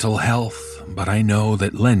in mental health, but I know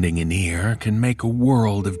that lending an ear can make a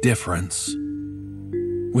world of difference.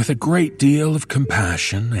 With a great deal of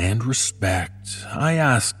compassion and respect, I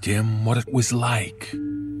asked him what it was like.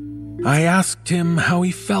 I asked him how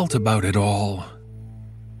he felt about it all.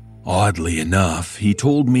 Oddly enough, he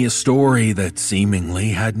told me a story that seemingly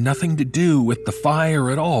had nothing to do with the fire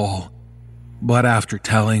at all. But after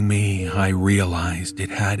telling me, I realized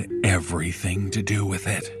it had everything to do with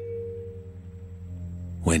it.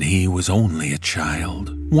 When he was only a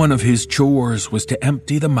child, one of his chores was to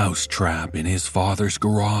empty the mousetrap in his father's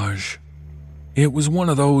garage. It was one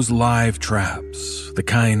of those live traps, the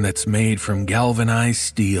kind that's made from galvanized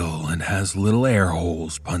steel and has little air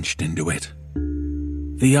holes punched into it.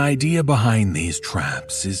 The idea behind these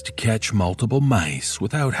traps is to catch multiple mice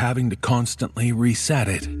without having to constantly reset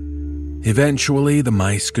it. Eventually, the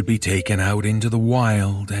mice could be taken out into the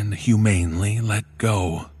wild and humanely let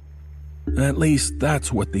go. At least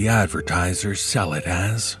that's what the advertisers sell it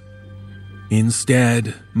as.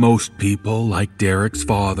 Instead, most people, like Derek's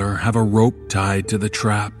father, have a rope tied to the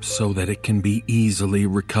trap so that it can be easily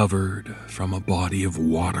recovered from a body of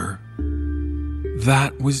water.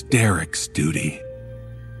 That was Derek's duty.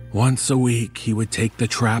 Once a week, he would take the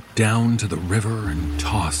trap down to the river and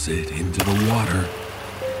toss it into the water.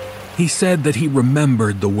 He said that he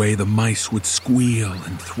remembered the way the mice would squeal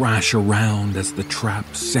and thrash around as the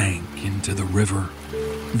trap sank into the river.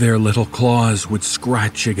 Their little claws would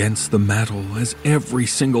scratch against the metal as every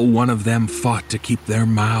single one of them fought to keep their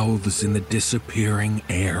mouths in the disappearing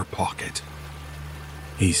air pocket.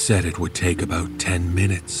 He said it would take about 10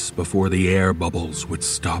 minutes before the air bubbles would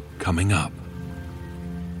stop coming up.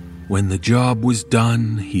 When the job was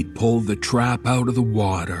done, he'd pull the trap out of the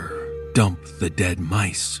water, dump the dead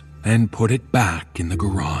mice, and put it back in the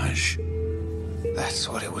garage. That's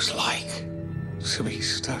what it was like, to be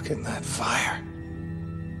stuck in that fire.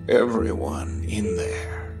 Everyone in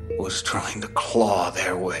there was trying to claw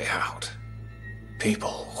their way out.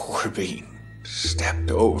 People were being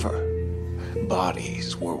stepped over.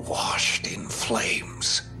 Bodies were washed in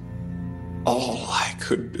flames. All I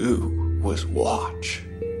could do was watch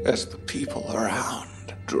as the people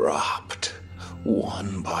around dropped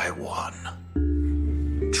one by one.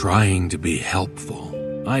 Trying to be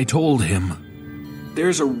helpful, I told him,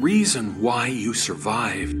 "There's a reason why you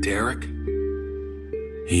survived, Derek."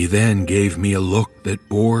 He then gave me a look that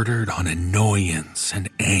bordered on annoyance and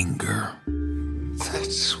anger.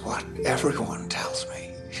 That's what everyone tells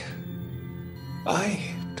me. I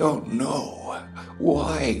don't know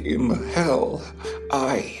why in the hell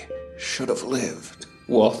I should have lived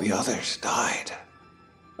while the others died.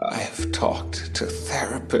 I've talked to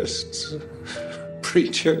therapists,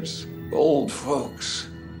 preachers, old folks,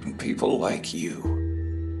 and people like you.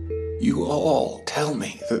 You all tell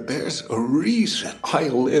me that there's a reason I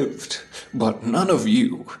lived, but none of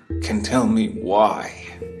you can tell me why.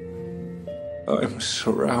 I'm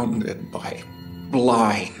surrounded by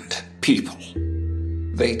blind people.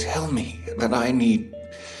 They tell me that I need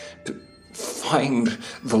to find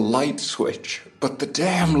the light switch, but the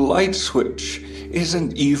damn light switch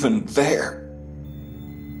isn't even there.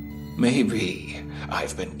 Maybe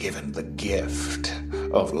I've been given the gift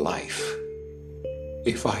of life.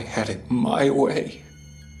 If I had it my way,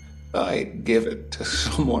 I'd give it to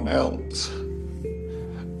someone else.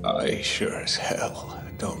 I sure as hell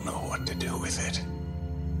don't know what to do with it.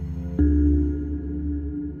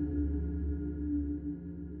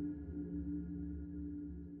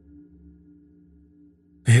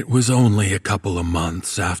 It was only a couple of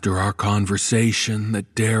months after our conversation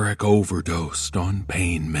that Derek overdosed on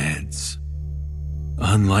pain meds.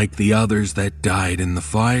 Unlike the others that died in the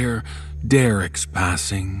fire, Derek's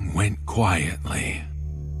passing went quietly.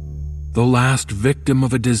 The last victim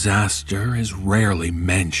of a disaster is rarely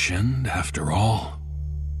mentioned, after all.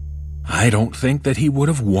 I don't think that he would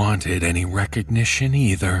have wanted any recognition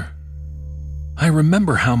either. I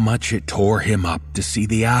remember how much it tore him up to see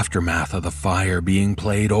the aftermath of the fire being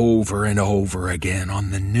played over and over again on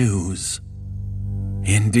the news.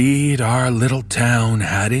 Indeed, our little town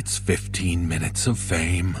had its 15 minutes of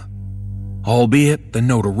fame. Albeit the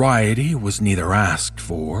notoriety was neither asked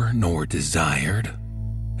for nor desired.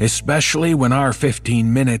 Especially when our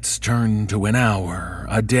 15 minutes turned to an hour,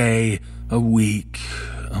 a day, a week,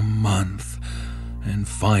 a month, and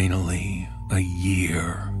finally a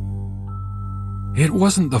year. It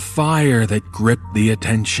wasn't the fire that gripped the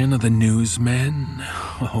attention of the newsmen.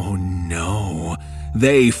 Oh no,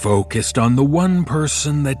 they focused on the one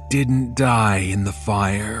person that didn't die in the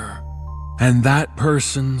fire. And that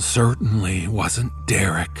person certainly wasn't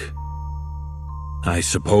Derek. I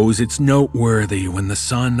suppose it's noteworthy when the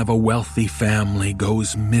son of a wealthy family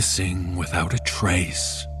goes missing without a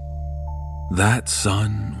trace. That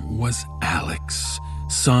son was Alex,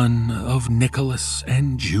 son of Nicholas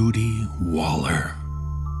and Judy Waller.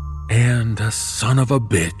 And a son of a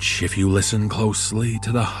bitch if you listen closely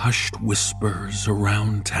to the hushed whispers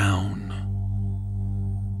around town.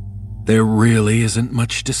 There really isn't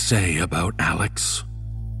much to say about Alex.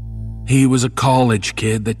 He was a college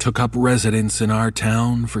kid that took up residence in our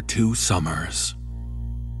town for 2 summers.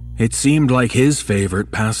 It seemed like his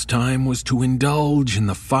favorite pastime was to indulge in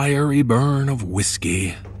the fiery burn of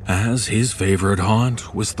whiskey, as his favorite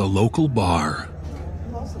haunt was the local bar.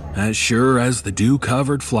 As sure as the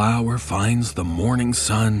dew-covered flower finds the morning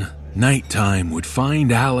sun, nighttime would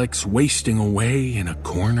find Alex wasting away in a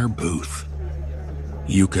corner booth.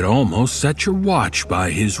 You could almost set your watch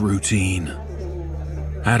by his routine.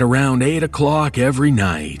 At around 8 o'clock every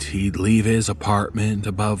night, he'd leave his apartment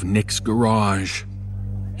above Nick's garage.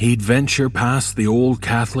 He'd venture past the old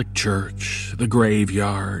Catholic church, the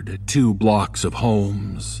graveyard, 2 blocks of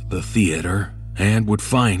homes, the theater, and would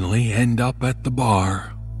finally end up at the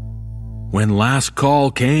bar. When last call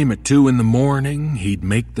came at 2 in the morning, he'd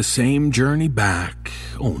make the same journey back,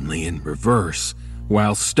 only in reverse,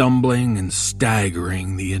 while stumbling and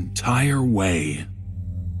staggering the entire way.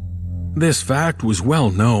 This fact was well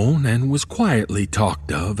known and was quietly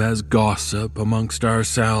talked of as gossip amongst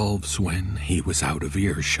ourselves when he was out of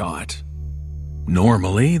earshot.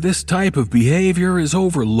 Normally, this type of behavior is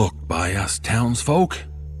overlooked by us townsfolk.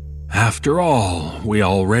 After all, we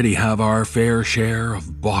already have our fair share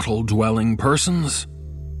of bottle-dwelling persons.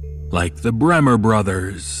 Like the Bremer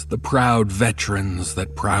brothers, the proud veterans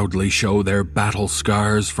that proudly show their battle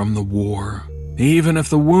scars from the war, even if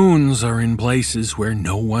the wounds are in places where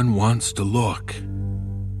no one wants to look.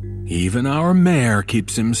 Even our mayor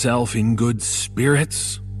keeps himself in good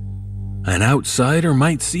spirits. An outsider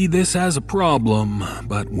might see this as a problem,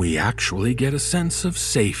 but we actually get a sense of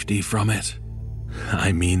safety from it.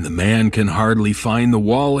 I mean, the man can hardly find the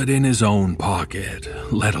wallet in his own pocket,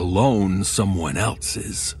 let alone someone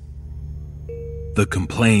else's. The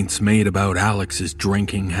complaints made about Alex's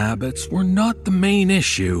drinking habits were not the main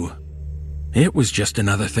issue. It was just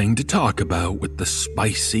another thing to talk about with the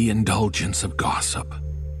spicy indulgence of gossip.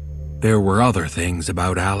 There were other things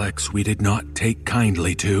about Alex we did not take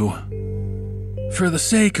kindly to. For the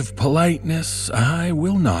sake of politeness, I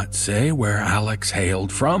will not say where Alex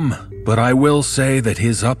hailed from, but I will say that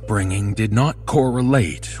his upbringing did not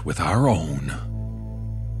correlate with our own.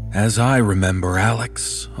 As I remember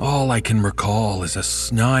Alex, all I can recall is a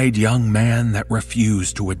snide young man that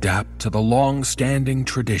refused to adapt to the long-standing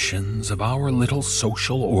traditions of our little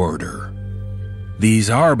social order. These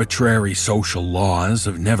arbitrary social laws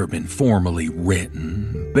have never been formally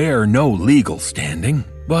written, bear no legal standing,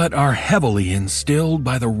 but are heavily instilled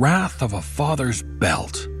by the wrath of a father's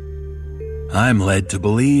belt. I'm led to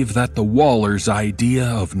believe that the Waller's idea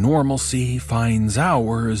of normalcy finds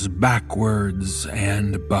ours backwards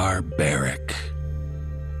and barbaric.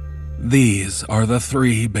 These are the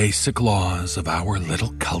 3 basic laws of our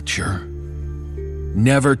little culture.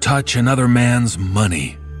 Never touch another man's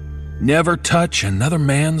money. Never touch another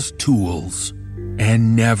man's tools.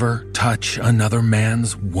 And never touch another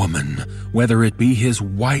man's woman, whether it be his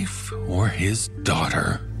wife or his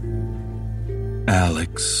daughter.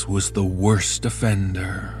 Alex was the worst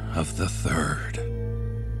offender of the 3rd.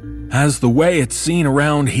 As the way it's seen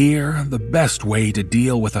around here, the best way to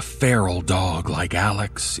deal with a feral dog like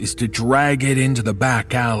Alex is to drag it into the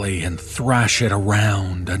back alley and thrash it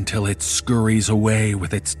around until it scurries away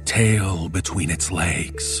with its tail between its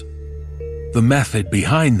legs. The method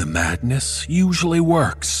behind the madness usually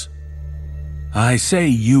works. I say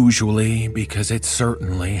usually because it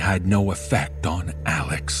certainly had no effect on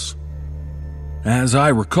Alex. As I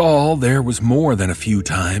recall, there was more than a few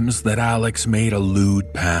times that Alex made a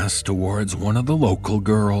lewd pass towards one of the local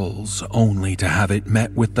girls, only to have it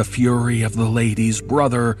met with the fury of the lady's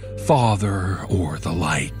brother, father, or the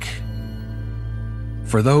like.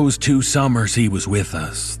 For those 2 summers he was with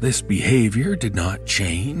us, this behavior did not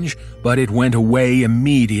change, but it went away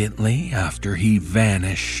immediately after he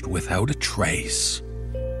vanished without a trace.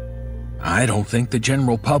 I don't think the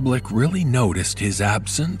general public really noticed his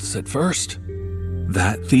absence at first.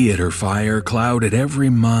 That theater fire clouded every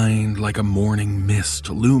mind like a morning mist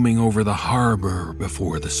looming over the harbor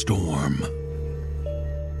before the storm.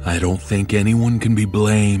 I don't think anyone can be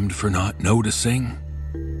blamed for not noticing.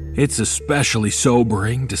 It's especially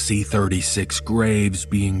sobering to see 36 graves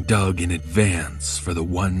being dug in advance for the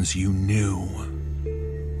ones you knew.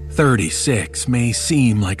 36 may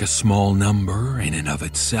seem like a small number in and of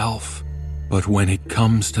itself, but when it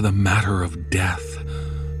comes to the matter of death,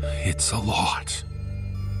 it's a lot.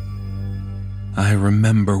 I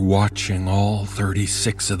remember watching all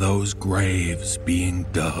 36 of those graves being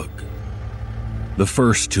dug. The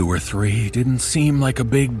first 2 or 3 didn't seem like a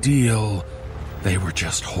big deal. They were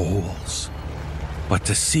just holes. But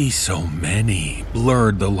to see so many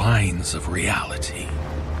blurred the lines of reality.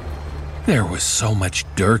 There was so much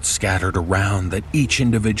dirt scattered around that each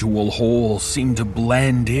individual hole seemed to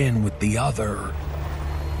blend in with the other.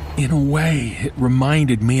 In a way, it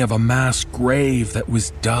reminded me of a mass grave that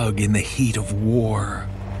was dug in the heat of war.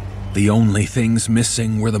 The only things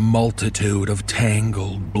missing were the multitude of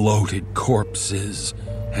tangled, bloated corpses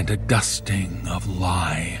and a dusting of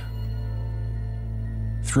lie.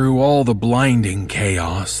 Through all the blinding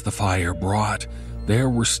chaos the fire brought, there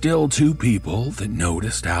were still 2 people that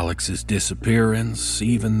noticed Alex's disappearance,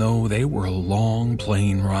 even though they were a long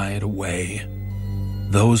plane ride away.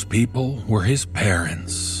 Those people were his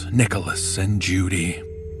parents, Nicholas and Judy.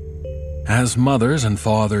 As mothers and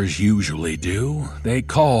fathers usually do, they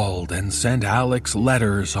called and sent Alex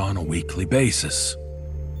letters on a weekly basis.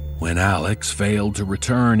 When Alex failed to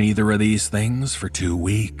return either of these things for 2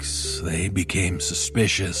 weeks, they became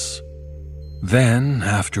suspicious. Then,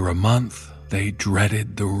 after a month, they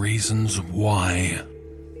dreaded the reasons why.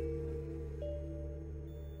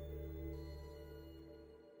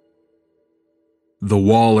 The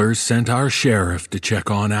Wallers sent our sheriff to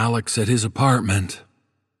check on Alex at his apartment.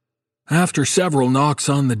 After several knocks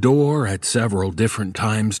on the door at several different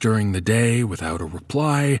times during the day without a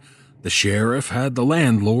reply, the sheriff had the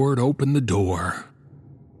landlord open the door.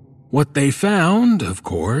 What they found, of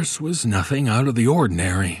course, was nothing out of the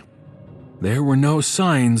ordinary. There were no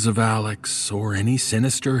signs of Alex or any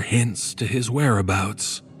sinister hints to his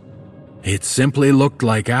whereabouts. It simply looked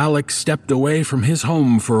like Alex stepped away from his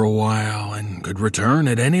home for a while and could return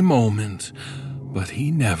at any moment, but he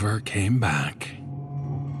never came back.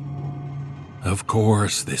 Of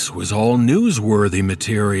course, this was all newsworthy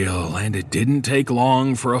material, and it didn't take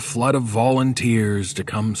long for a flood of volunteers to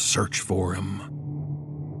come search for him.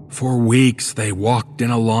 For weeks, they walked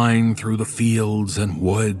in a line through the fields and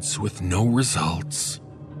woods with no results.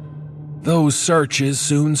 Those searches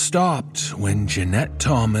soon stopped when Jeanette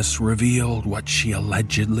Thomas revealed what she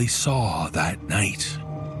allegedly saw that night.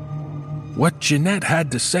 What Jeanette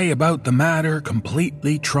had to say about the matter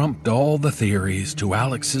completely trumped all the theories to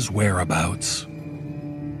Alex's whereabouts.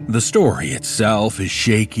 The story itself is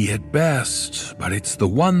shaky at best, but it's the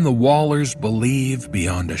one the Wallers believe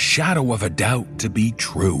beyond a shadow of a doubt to be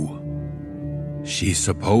true. She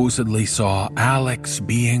supposedly saw Alex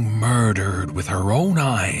being murdered with her own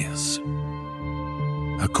eyes.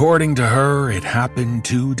 According to her, it happened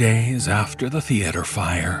 2 days after the theater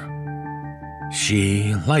fire.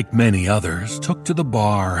 She, like many others, took to the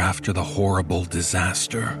bar after the horrible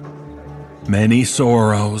disaster. Many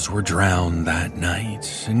sorrows were drowned that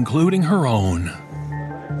night, including her own.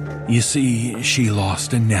 You see, she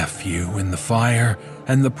lost a nephew in the fire,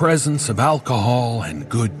 and the presence of alcohol and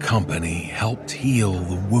good company helped heal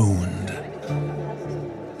the wound.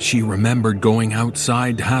 She remembered going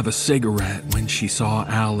outside to have a cigarette when she saw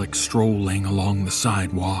Alex strolling along the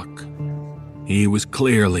sidewalk. He was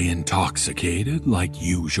clearly intoxicated, like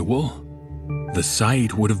usual. The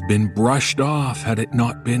sight would have been brushed off had it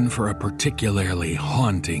not been for a particularly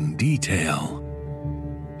haunting detail.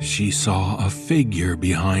 She saw a figure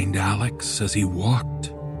behind Alex as he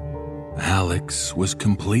walked. Alex was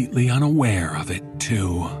completely unaware of it,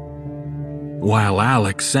 too. While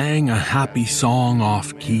Alex sang a happy song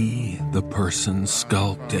off-key, the person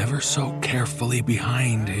skulked ever so carefully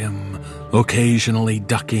behind him, occasionally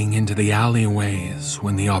ducking into the alleyways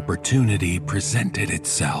when the opportunity presented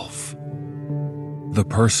itself. The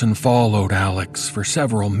person followed Alex for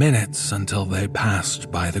several minutes until they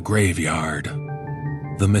passed by the graveyard.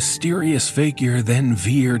 The mysterious figure then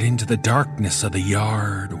veered into the darkness of the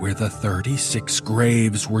yard where the 36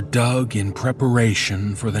 graves were dug in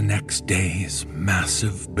preparation for the next day's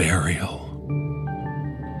massive burial.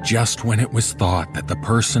 Just when it was thought that the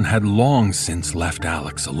person had long since left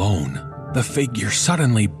Alex alone, the figure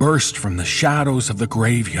suddenly burst from the shadows of the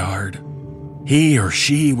graveyard. He or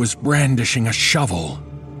she was brandishing a shovel.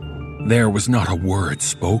 There was not a word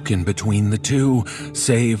spoken between the two,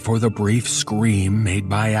 save for the brief scream made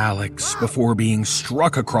by Alex before being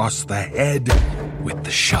struck across the head with the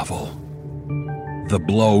shovel. The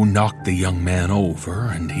blow knocked the young man over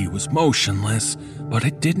and he was motionless, but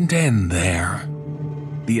it didn't end there.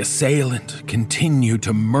 The assailant continued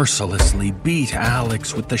to mercilessly beat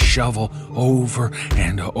Alex with the shovel over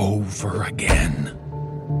and over again.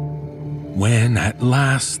 When, at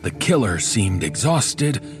last, the killer seemed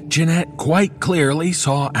exhausted, Jeanette quite clearly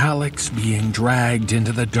saw Alex being dragged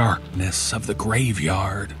into the darkness of the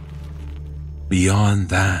graveyard. Beyond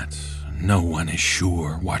that, no one is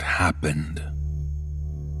sure what happened.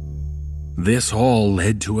 This all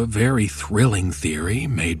led to a very thrilling theory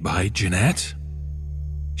made by Jeanette.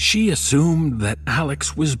 She assumed that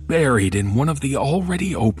Alex was buried in one of the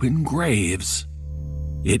already open graves.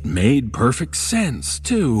 It made perfect sense,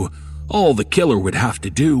 too. All the killer would have to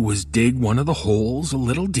do was dig one of the holes a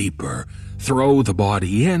little deeper, throw the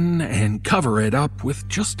body in, and cover it up with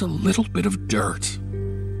just a little bit of dirt.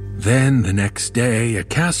 Then the next day, a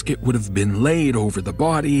casket would have been laid over the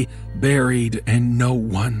body, buried, and no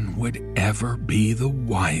one would ever be the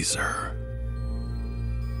wiser.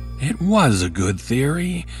 It was a good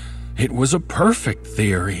theory. It was a perfect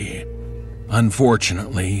theory.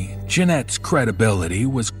 Unfortunately, Jeanette's credibility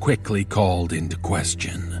was quickly called into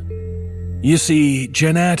question. You see,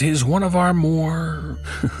 Jeanette is one of our more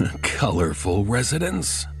colorful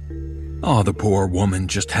residents. Oh, the poor woman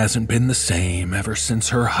just hasn't been the same ever since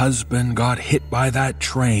her husband got hit by that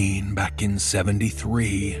train back in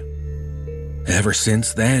 '73. Ever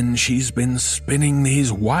since then, she's been spinning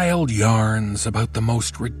these wild yarns about the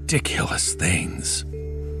most ridiculous things.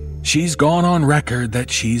 She's gone on record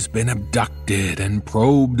that she's been abducted and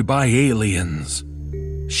probed by aliens.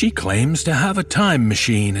 She claims to have a time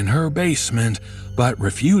machine in her basement, but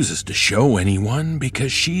refuses to show anyone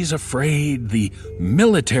because she's afraid the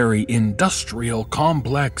military-industrial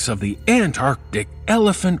complex of the Antarctic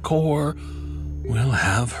Elephant Corps will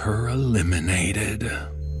have her eliminated.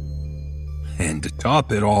 And to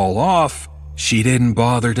top it all off, she didn't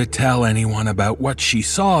bother to tell anyone about what she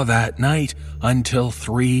saw that night until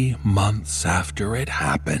 3 months after it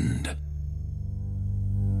happened.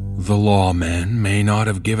 The lawmen may not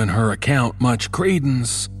have given her account much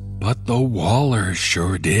credence, but the Wallers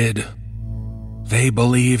sure did. They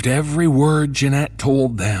believed every word Jeanette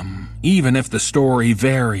told them, even if the story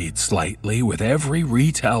varied slightly with every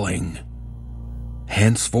retelling.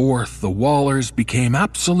 Henceforth, the Wallers became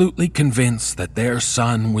absolutely convinced that their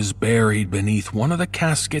son was buried beneath one of the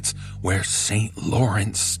caskets where St.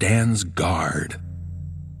 Lawrence stands guard.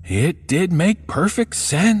 It did make perfect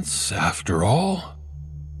sense, after all.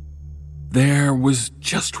 There was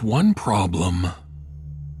just one problem.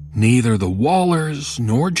 Neither the Wallers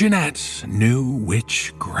nor Jeanette knew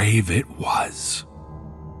which grave it was.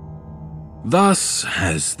 Thus,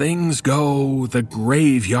 as things go, the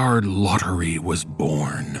graveyard lottery was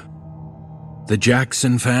born. The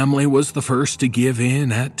Jackson family was the first to give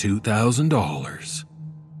in at $2,000.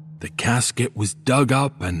 The casket was dug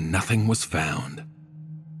up and nothing was found.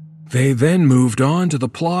 They then moved on to the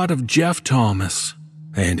plot of Jeff Thomas,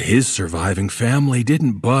 and his surviving family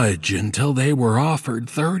didn't budge until they were offered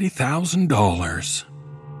 $30,000.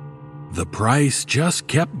 The price just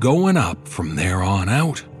kept going up from there on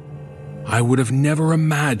out. I would have never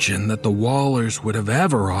imagined that the Wallers would have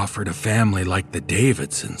ever offered a family like the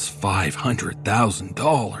Davidsons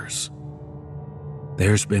 $500,000.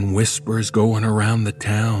 There's been whispers going around the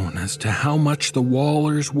town as to how much the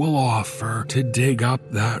Wallers will offer to dig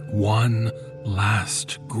up that one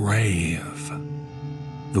last grave.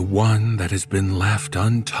 The one that has been left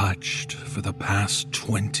untouched for the past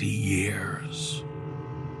 20 years.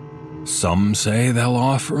 Some say they'll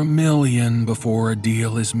offer $1 million before a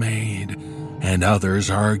deal is made, and others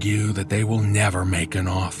argue that they will never make an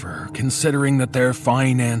offer, considering that their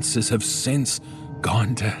finances have since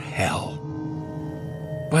gone to hell.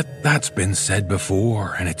 But that's been said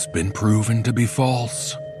before, and it's been proven to be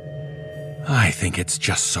false. I think it's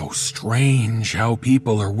just so strange how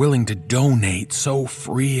people are willing to donate so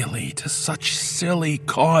freely to such silly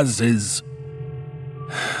causes.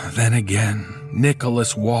 Then again,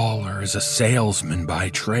 Nicholas Waller is a salesman by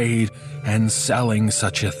trade, and selling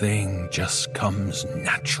such a thing just comes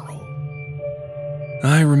natural.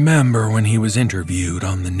 I remember when he was interviewed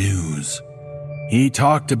on the news. He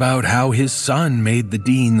talked about how his son made the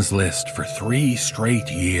dean's list for 3 straight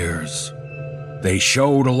years. They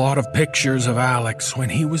showed a lot of pictures of Alex when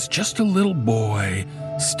he was just a little boy,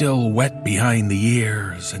 still wet behind the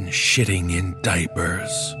ears and shitting in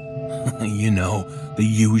diapers. You know, the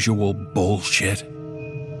usual bullshit.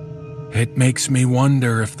 It makes me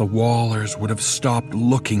wonder if the Wallers would have stopped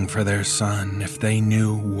looking for their son if they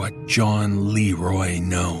knew what John Leroy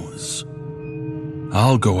knows.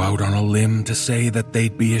 I'll go out on a limb to say that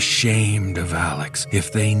they'd be ashamed of Alex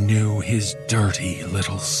if they knew his dirty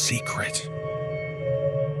little secret.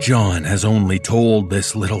 John has only told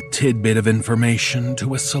this little tidbit of information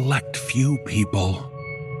to a select few people.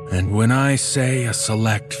 And when I say a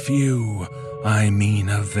select few, I mean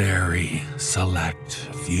a very select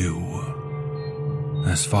few.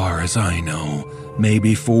 As far as I know,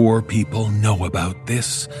 maybe 4 people know about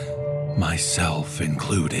this, myself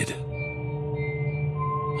included.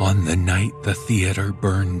 On the night the theater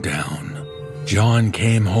burned down, John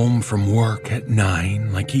came home from work at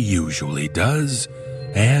 9 like he usually does,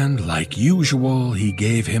 and like usual, he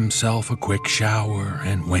gave himself a quick shower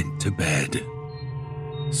and went to bed.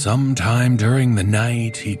 Sometime during the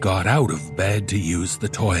night, he got out of bed to use the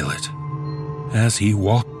toilet. As he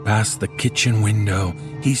walked past the kitchen window,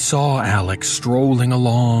 he saw Alex strolling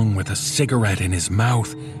along with a cigarette in his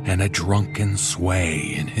mouth and a drunken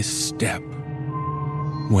sway in his step.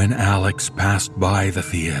 When Alex passed by the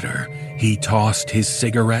theater, he tossed his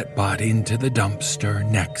cigarette butt into the dumpster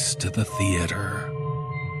next to the theater.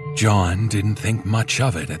 John didn't think much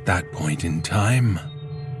of it at that point in time.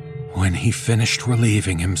 When he finished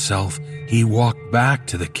relieving himself, he walked back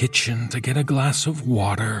to the kitchen to get a glass of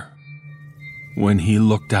water. When he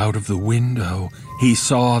looked out of the window, he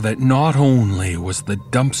saw that not only was the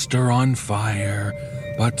dumpster on fire,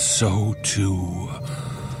 but so too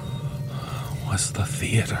was the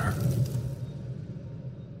theater.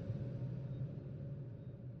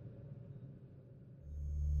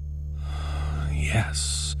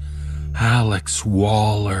 Yes, Alex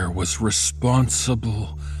Waller was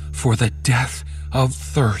responsible for the death of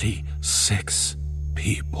 36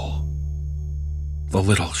 people. The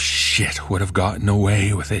little shit would have gotten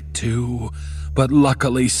away with it too, but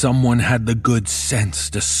luckily someone had the good sense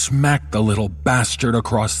to smack the little bastard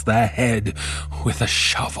across the head with a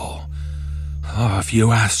shovel. Oh, if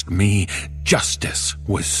you ask me, justice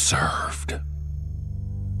was served.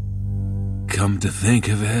 Come to think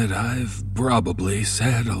of it, I've probably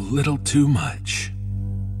said a little too much.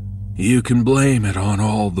 You can blame it on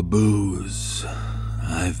all the booze.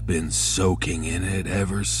 I've been soaking in it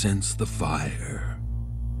ever since the fire.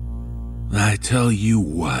 I tell you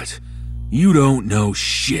what, you don't know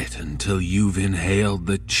shit until you've inhaled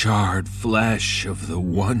the charred flesh of the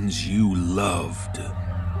ones you loved.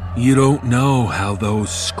 You don't know how those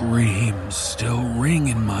screams still ring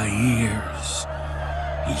in my ears.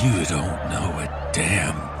 You don't know a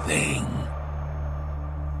damn thing.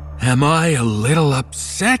 Am I a little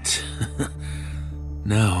upset?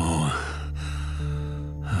 No.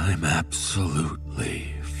 I'm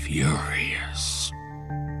absolutely furious.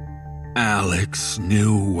 Alex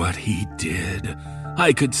knew what he did.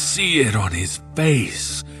 I could see it on his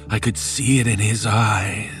face. I could see it in his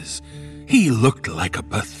eyes. He looked like a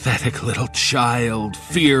pathetic little child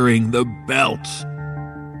fearing the belt.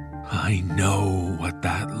 I know what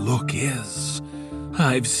that look is.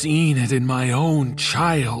 I've seen it in my own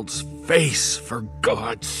child's face, for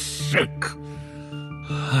God's sake.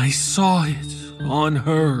 I saw it on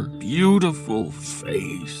her beautiful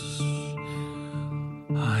face.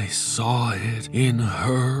 I saw it in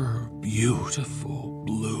her beautiful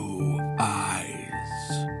blue eyes.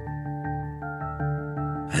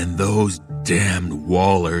 And those damned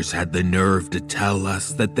Wallers had the nerve to tell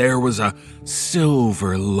us that there was a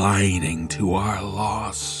silver lining to our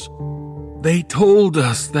loss. They told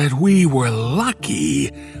us that we were lucky.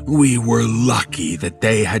 We were lucky that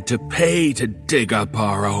they had to pay to dig up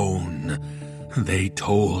our own. They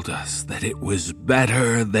told us that it was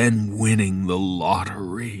better than winning the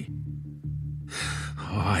lottery.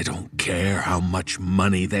 Oh, I don't care how much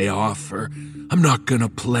money they offer. I'm not gonna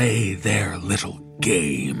play their little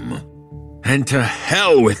game. And to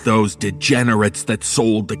hell with those degenerates that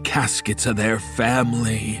sold the caskets of their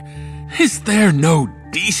family. Is there no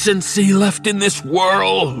decency left in this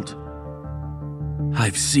world?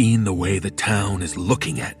 I've seen the way the town is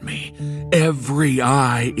looking at me. Every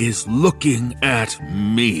eye is looking at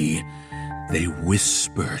me. They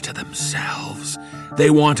whisper to themselves. They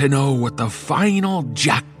want to know what the final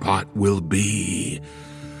jackpot will be.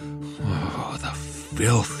 Oh, the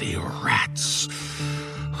filthy rats.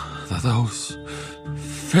 Those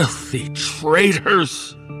filthy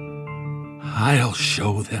traitors. I'll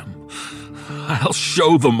show them. I'll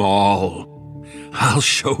show them all. I'll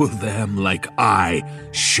show them like I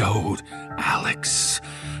showed Alex.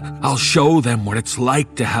 I'll show them what it's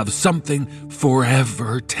like to have something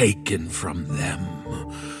forever taken from them.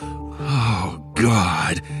 Oh,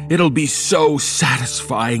 God, it'll be so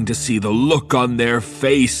satisfying to see the look on their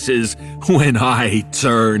faces when I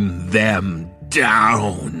turn them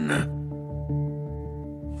down.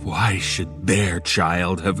 Why should their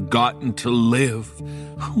child have gotten to live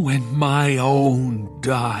when my own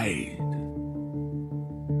died?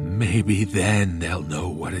 Maybe then they'll know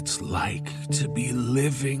what it's like to be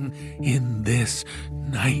living in this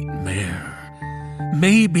nightmare.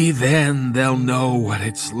 Maybe then they'll know what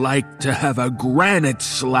it's like to have a granite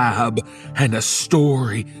slab and a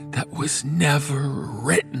story that was never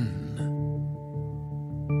written.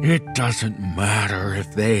 It doesn't matter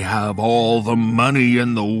if they have all the money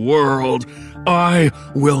in the world. I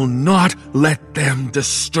will not let them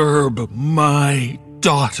disturb my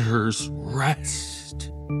daughter's rest.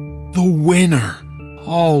 The winner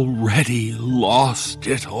already lost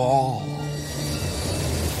it all.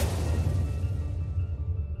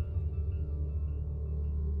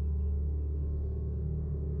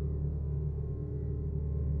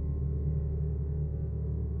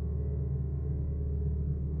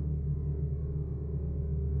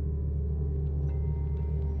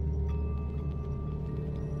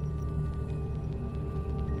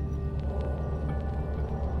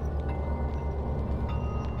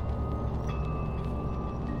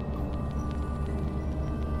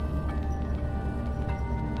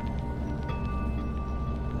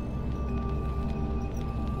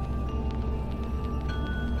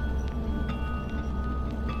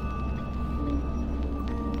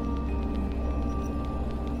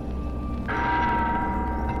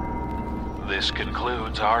 This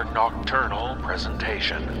concludes our nocturnal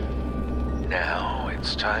presentation. Now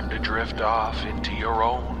it's time to drift off into your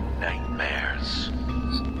own nightmares.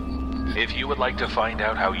 If you would like to find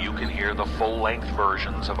out how you can hear the full-length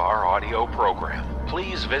versions of our audio program,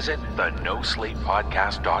 please visit the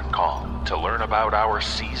NoSleepPodcast.com to learn about our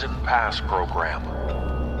Season Pass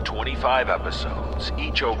program. 25 episodes,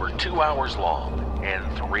 each over 2 hours long, and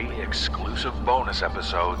 3 exclusive bonus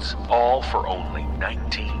episodes, all for only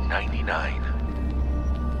 $19.99.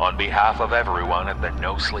 On behalf of everyone at the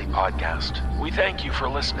No Sleep Podcast, we thank you for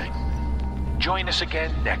listening. Join us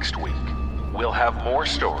again next week. We'll have more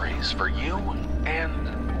stories for you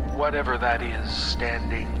and whatever that is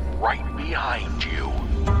standing right behind you.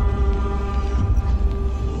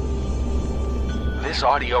 This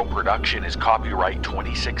audio production is copyright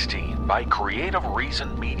 2016 by Creative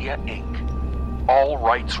Reason Media, Inc. All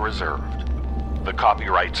rights reserved. The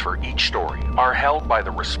copyrights for each story are held by the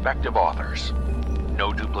respective authors.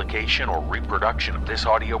 No duplication or reproduction of this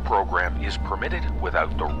audio program is permitted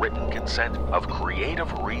without the written consent of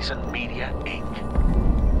Creative Reason Media,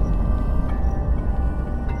 Inc.